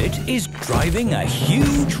Rabbit is driving a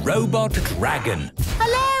huge robot dragon.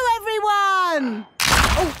 Hello, everyone!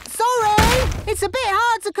 Oh, sorry! It's a bit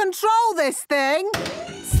hard to control this thing.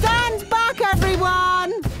 Stand back,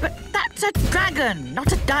 everyone! But that's a dragon,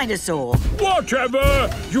 not a dinosaur. Whatever!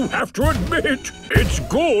 You have to admit, it's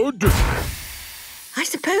good. I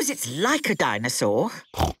suppose it's like a dinosaur.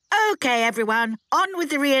 OK, everyone, on with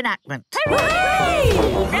the reenactment. Hooray!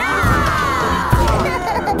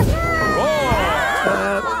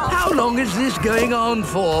 How long is this going on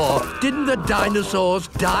for? Didn't the dinosaurs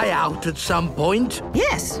die out at some point?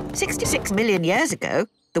 Yes, 66 million years ago,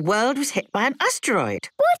 the world was hit by an asteroid.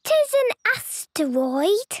 What is an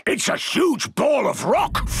asteroid? It's a huge ball of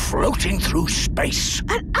rock floating through space.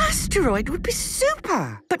 An asteroid would be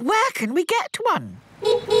super. But where can we get one?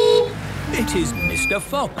 It is Mr.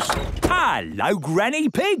 Fox. Hello, Granny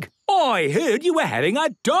Pig. I heard you were having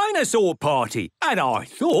a dinosaur party, and I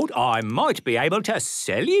thought I might be able to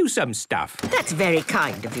sell you some stuff. That's very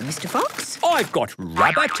kind of you, Mr. Fox. I've got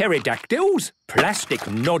rubber pterodactyls, plastic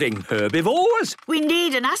nodding herbivores. We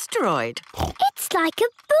need an asteroid. It's like a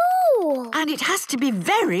ball. And it has to be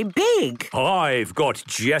very big. I've got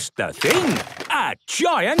just the thing. A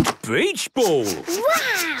giant beach ball.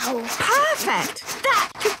 Wow! Perfect.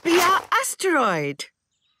 That could be our asteroid.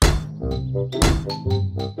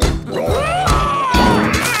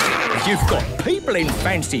 You've got people in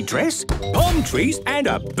fancy dress, palm trees and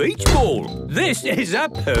a beach ball. This is a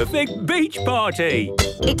perfect beach party.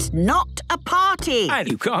 It's not a party. And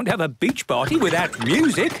you can't have a beach party without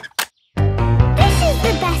music. This is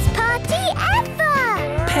the best party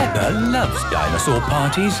ever! Peppa loves dinosaur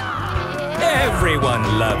parties.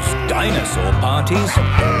 Everyone loves dinosaur parties.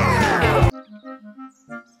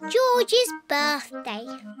 George's birthday.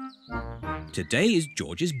 Today is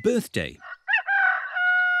George's birthday.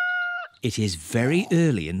 It is very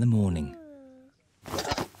early in the morning.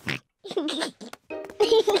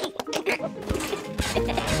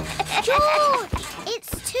 George,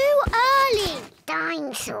 it's too early.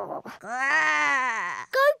 Dinosaur.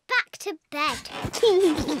 Go back to bed.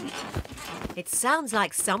 It sounds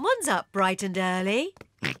like someone's up bright and early.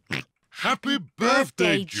 Happy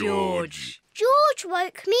birthday, George. George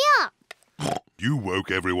woke me up. You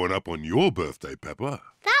woke everyone up on your birthday, Peppa.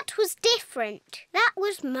 That was different. That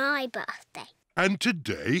was my birthday. And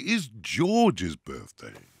today is George's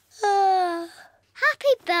birthday.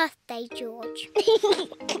 Happy birthday, George.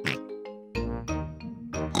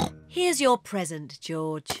 Here's your present,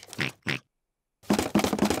 George.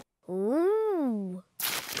 Ooh.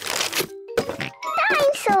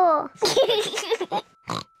 Dinosaur!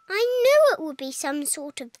 I knew it would be some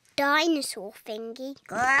sort of dinosaur thingy.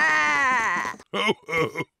 Ho,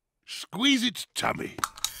 ho. Squeeze its tummy.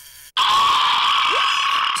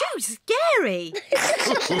 Too scary!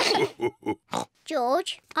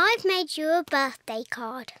 George, I've made you a birthday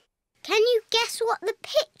card. Can you guess what the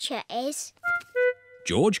picture is?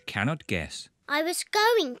 George cannot guess. I was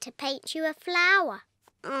going to paint you a flower.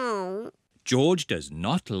 Oh. George does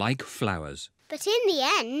not like flowers. But in the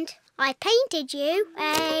end, I painted you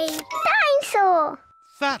a dinosaur.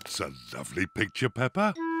 That's a lovely picture,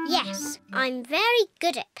 Peppa. Yes, I'm very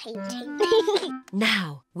good at painting.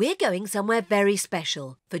 Now, we're going somewhere very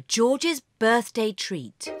special for George's birthday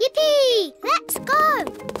treat. Yippee! Let's go!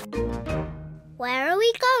 Where are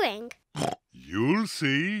we going? You'll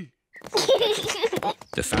see.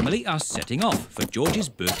 The family are setting off for George's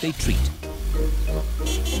birthday treat.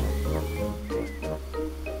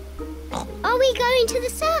 Are we going to the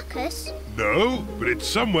circus? No, but it's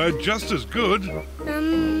somewhere just as good.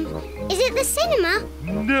 Is it the cinema?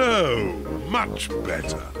 No, much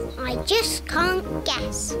better. I just can't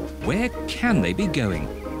guess. Where can they be going?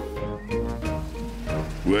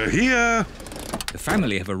 We're here. The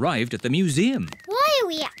family have arrived at the museum. Why are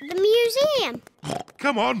we at the museum?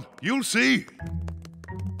 Come on, you'll see.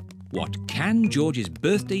 What can George's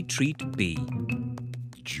birthday treat be?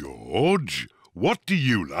 George, what do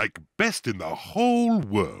you like best in the whole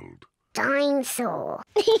world? Dinosaur.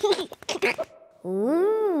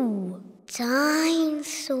 Ooh,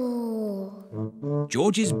 dinosaur.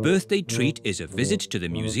 George's birthday treat is a visit to the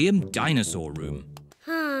museum dinosaur room.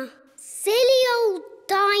 Silly old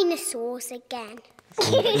dinosaurs again.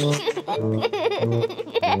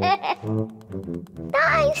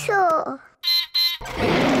 Dinosaur.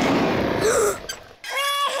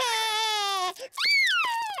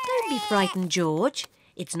 Don't be frightened, George.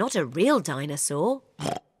 It's not a real dinosaur.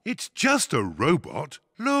 It's just a robot.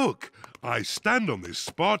 Look, I stand on this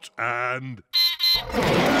spot and...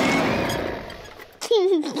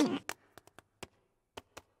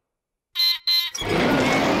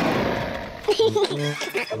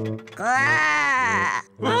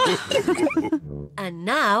 And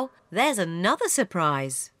now, there's another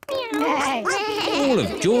surprise. All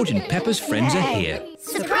of George and Peppa's friends are here.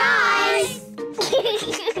 Surprise!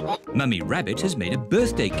 Mummy Rabbit has made a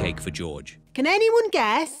birthday cake for George. Can anyone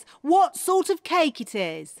guess what sort of cake it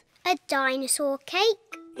is? A dinosaur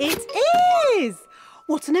cake. It is!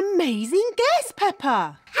 What an amazing guess,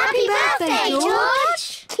 Peppa! Happy birthday,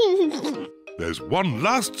 George! There's one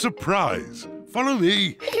last surprise. Follow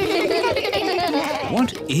me.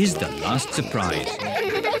 What is the last surprise?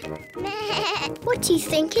 What do you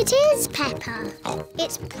think it is, Peppa?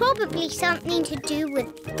 It's probably something to do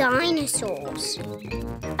with dinosaurs.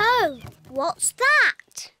 Oh, what's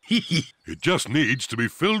that? It just needs to be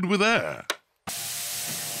filled with air.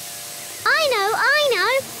 I know.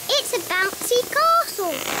 It's a bouncy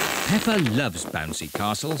castle. Peppa loves bouncy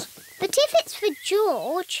castles. But if it's for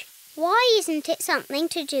George, why isn't it something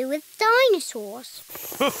to do with dinosaurs?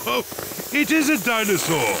 It is a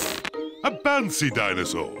dinosaur. A bouncy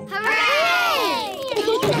dinosaur. Hooray!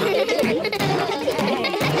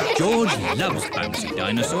 George loves bouncy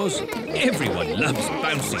dinosaurs. Everyone loves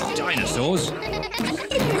bouncy dinosaurs.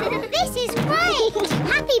 This is great!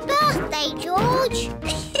 Happy birthday, George!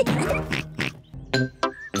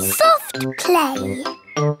 Soft play.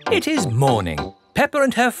 It is morning. Peppa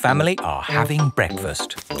and her family are having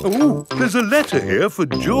breakfast. Oh, there's a letter here for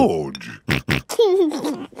George.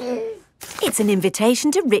 It's an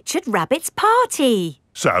invitation to Richard Rabbit's party.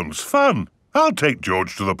 Sounds fun. I'll take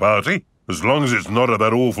George to the party, as long as it's not at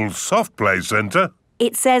that awful soft play centre.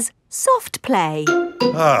 It says soft play.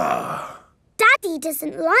 Ah. Daddy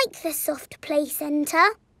doesn't like the soft play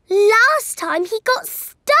centre. Last time he got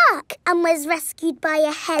stuck and was rescued by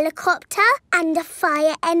a helicopter and a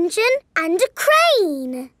fire engine and a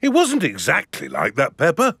crane. It wasn't exactly like that,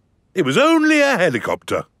 Peppa. It was only a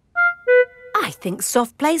helicopter. I think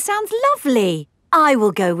soft play sounds lovely. I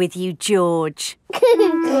will go with you, George.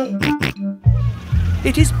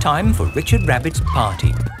 It is time for Richard Rabbit's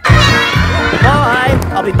party. Bye!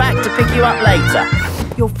 I'll be back to pick you up later.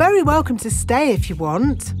 You're very welcome to stay if you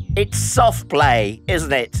want. It's soft play,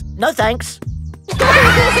 isn't it? No thanks.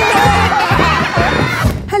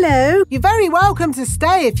 Hello. You're very welcome to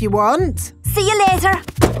stay if you want. See you later.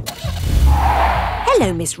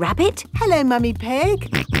 Hello, Miss Rabbit. Hello, Mummy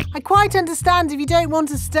Pig. I quite understand if you don't want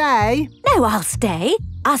to stay. No, I'll stay.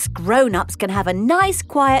 Us grown-ups can have a nice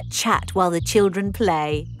quiet chat while the children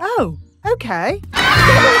play. Oh, OK.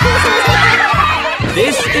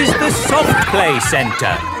 This is the Soft Play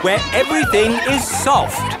Centre, where everything is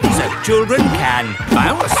soft, so children can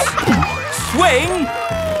bounce, swing,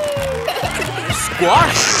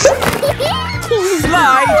 squash,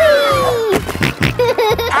 slide,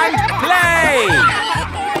 and play!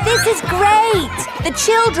 This is great! The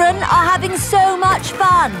children are having so much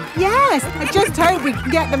fun. Yes, I just hope we can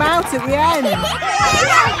get them out at the end.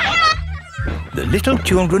 The little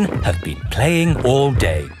children have been playing all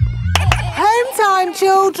day. Home time,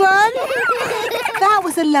 children! That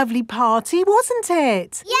was a lovely party, wasn't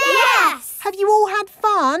it? Yes! Have you all had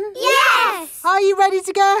fun? Yes! Are you ready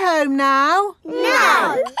to go home now?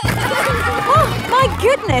 No! Oh, my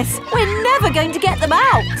goodness! We're never going to get them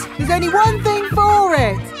out. There's only one thing for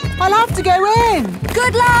it. I'll have to go in.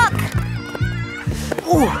 Good luck!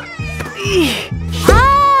 Oh.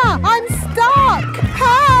 Ah! I'm stuck!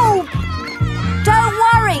 Help! Don't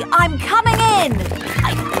worry, I'm coming in.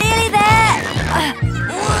 I'm nearly there.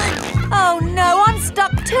 Oh no, I'm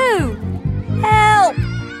stuck too. Help!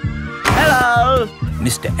 Hello!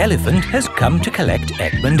 Mr. Elephant has come to collect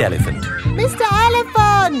Edmund Elephant. Mr.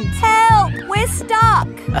 Elephant! Help! We're stuck.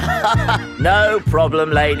 No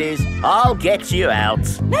problem, ladies. I'll get you out.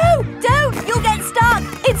 No, don't! You'll get stuck.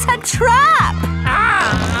 It's a trap.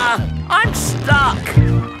 Ah! I'm stuck.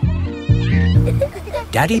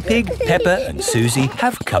 Daddy Pig, Peppa and Susie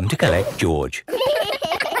have come to collect George.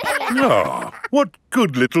 Ah, what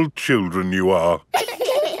good little children you are.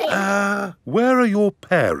 Where are your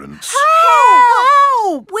parents?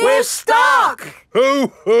 Help! We're stuck!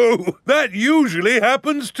 Ho, ho! That usually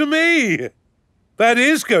happens to me. That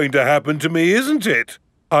is going to happen to me, isn't it?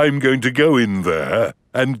 I'm going to go in there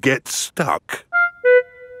and get stuck.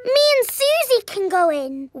 Me and Susie can go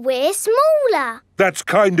in. We're smaller. That's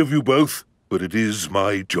kind of you both, but it is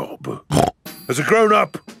my job. As a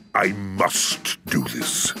grown-up, I must do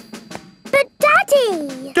this. But,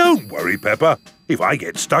 Daddy! Don't worry, Peppa. If I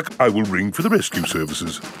get stuck, I will ring for the rescue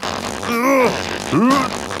services.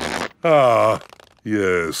 Ah,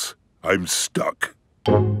 yes, I'm stuck.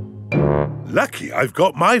 Lucky I've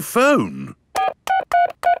got my phone.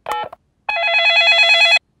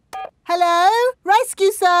 Hello?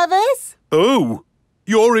 Rescue service? Oh,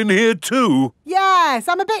 you're in here too? Yes,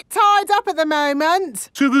 I'm a bit tied up at the moment.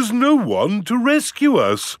 So there's no one to rescue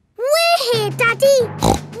us? We're here, Daddy.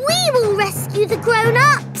 We will rescue the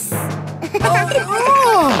grown-ups.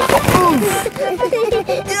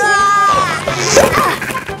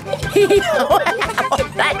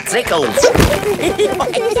 That tickles.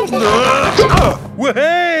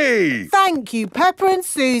 Hey! Thank you, Peppa and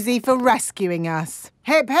Susie, for rescuing us.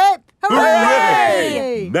 Hip, hip,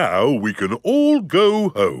 Hooray! Now we can all go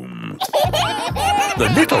home. The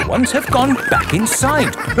little ones have gone back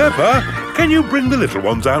inside. Peppa, can you bring the little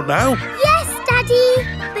ones out now? Yes, Daddy.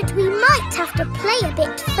 But we might have to play a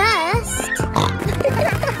bit first.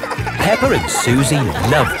 Peppa and Susie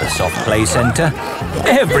love the Soft Play Centre.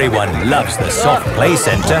 Everyone loves the Soft Play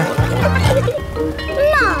Centre.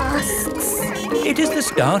 Masks. It is the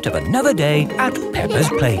start of another day at Peppa's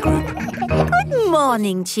playgroup. Good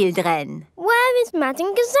morning, children. Where is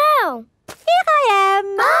Madame Gazelle? Here I am.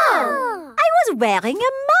 Oh. I was wearing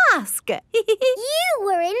a mask. You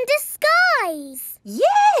were in disguise.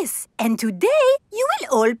 Yes, and today you will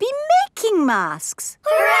all be making masks.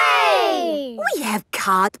 Hooray! We have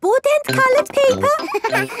cardboard and coloured paper,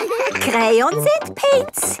 crayons and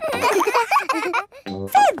paints,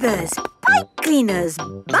 feathers, pipe cleaners,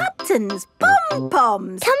 buttons,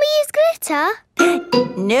 pom-poms. Can we use glitter?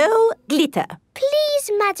 No glitter.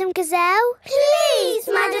 Please, Madame Gazelle. Please,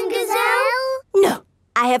 Madame Gazelle. No,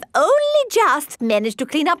 I have only just managed to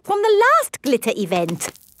clean up from the last glitter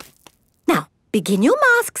event. Now, begin your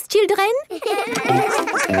masks, children.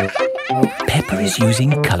 Peppa is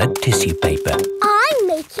using coloured tissue paper. I'm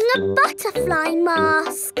making a butterfly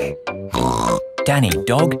mask. Danny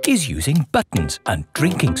Dog is using buttons and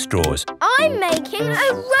drinking straws. I'm making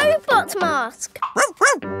a robot mask.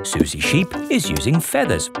 Susie Sheep is using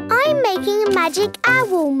feathers. I'm making a magic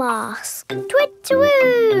owl mask.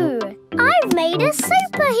 Twit-twoo! I've made a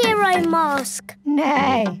superhero mask.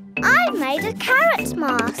 Nay. I've made a carrot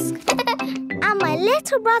mask. And my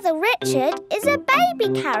little brother Richard is a baby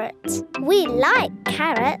carrot. We like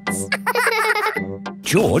carrots.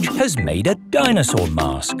 George has made a dinosaur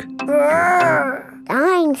mask.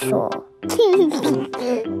 Dinosaur.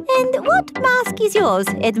 And what mask is yours,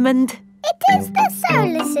 Edmund? It is the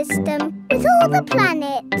solar system with all the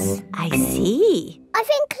planets. I see. I've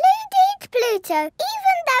included Pluto,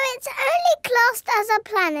 even though it's only classed as a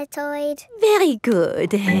planetoid. Very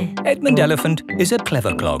good. Edmund Elephant is a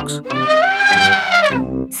clever clogs.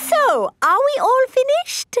 So, are we all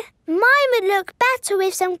finished? Mine would look better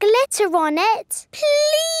with some glitter on it.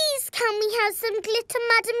 Please, can we have some glitter,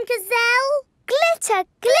 Madam Gazelle? Glitter,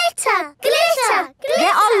 glitter, glitter, glitter.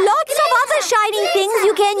 There are lots of other shining things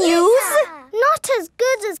you can use. Not as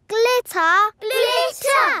good as glitter.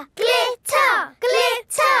 Glitter, glitter,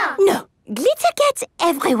 glitter. No, glitter gets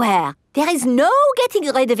everywhere. There is no getting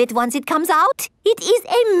rid of it once it comes out. It is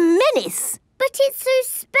a menace. But it's so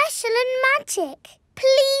special and magic.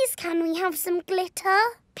 Please, can we have some glitter?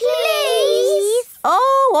 Please?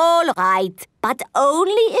 Oh, all right. But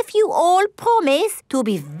only if you all promise to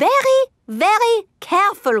be very, very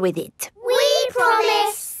careful with it. We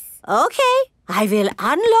promise. Okay, I will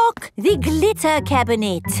unlock the glitter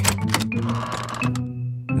cabinet.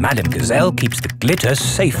 Madam Gazelle keeps the glitter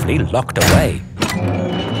safely locked away.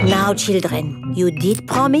 Now, children, you did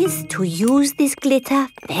promise to use this glitter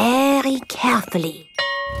very carefully.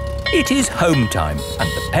 It is home time and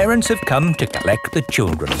the parents have come to collect the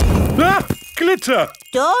children. Ah! Glitter!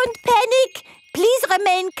 Don't panic. Please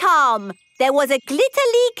remain calm. There was a glitter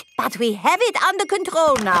leak, but we have it under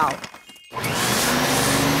control now.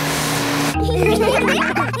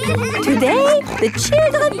 Today, the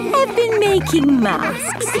children have been making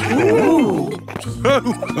masks. Ooh.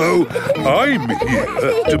 Oh, I'm here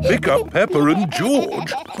to pick up Peppa and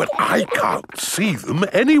George, but I can't see them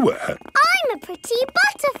anywhere. I'm a pretty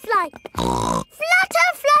butterfly. Flutter,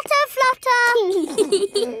 flutter,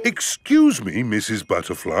 flutter. Excuse me, Mrs.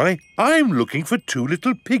 Butterfly. I'm looking for two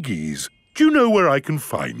little piggies. Do you know where I can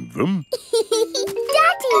find them?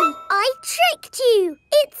 Daddy, I tricked you.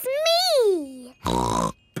 It's me.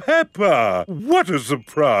 Peppa! What a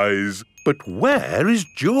surprise! But where is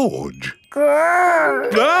George?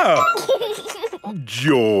 Grrr. Ah!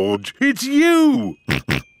 George, it's you!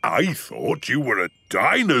 I thought you were a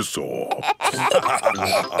dinosaur.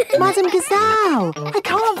 Madam Gazelle, I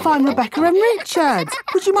can't find Rebecca and Richard.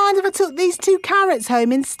 Would you mind if I took these 2 carrots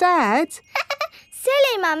home instead?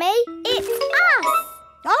 Silly, Mummy. It's us.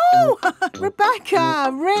 Oh,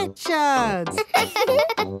 Rebecca, Richard.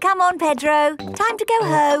 Come on, Pedro. Time to go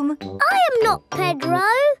home. I am not Pedro.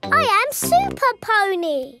 I am Super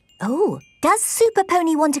Pony. Oh, does Super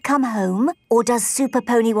Pony want to come home? Or does Super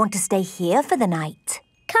Pony want to stay here for the night?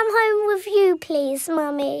 Come home with you, please,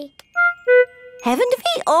 Mummy. Haven't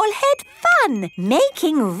we all had fun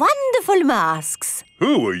making wonderful masks?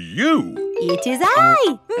 Who are you? It is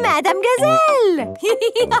I, Madam Gazelle.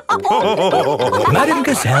 Madam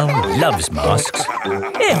Gazelle loves masks.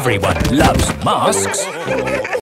 Everyone loves masks.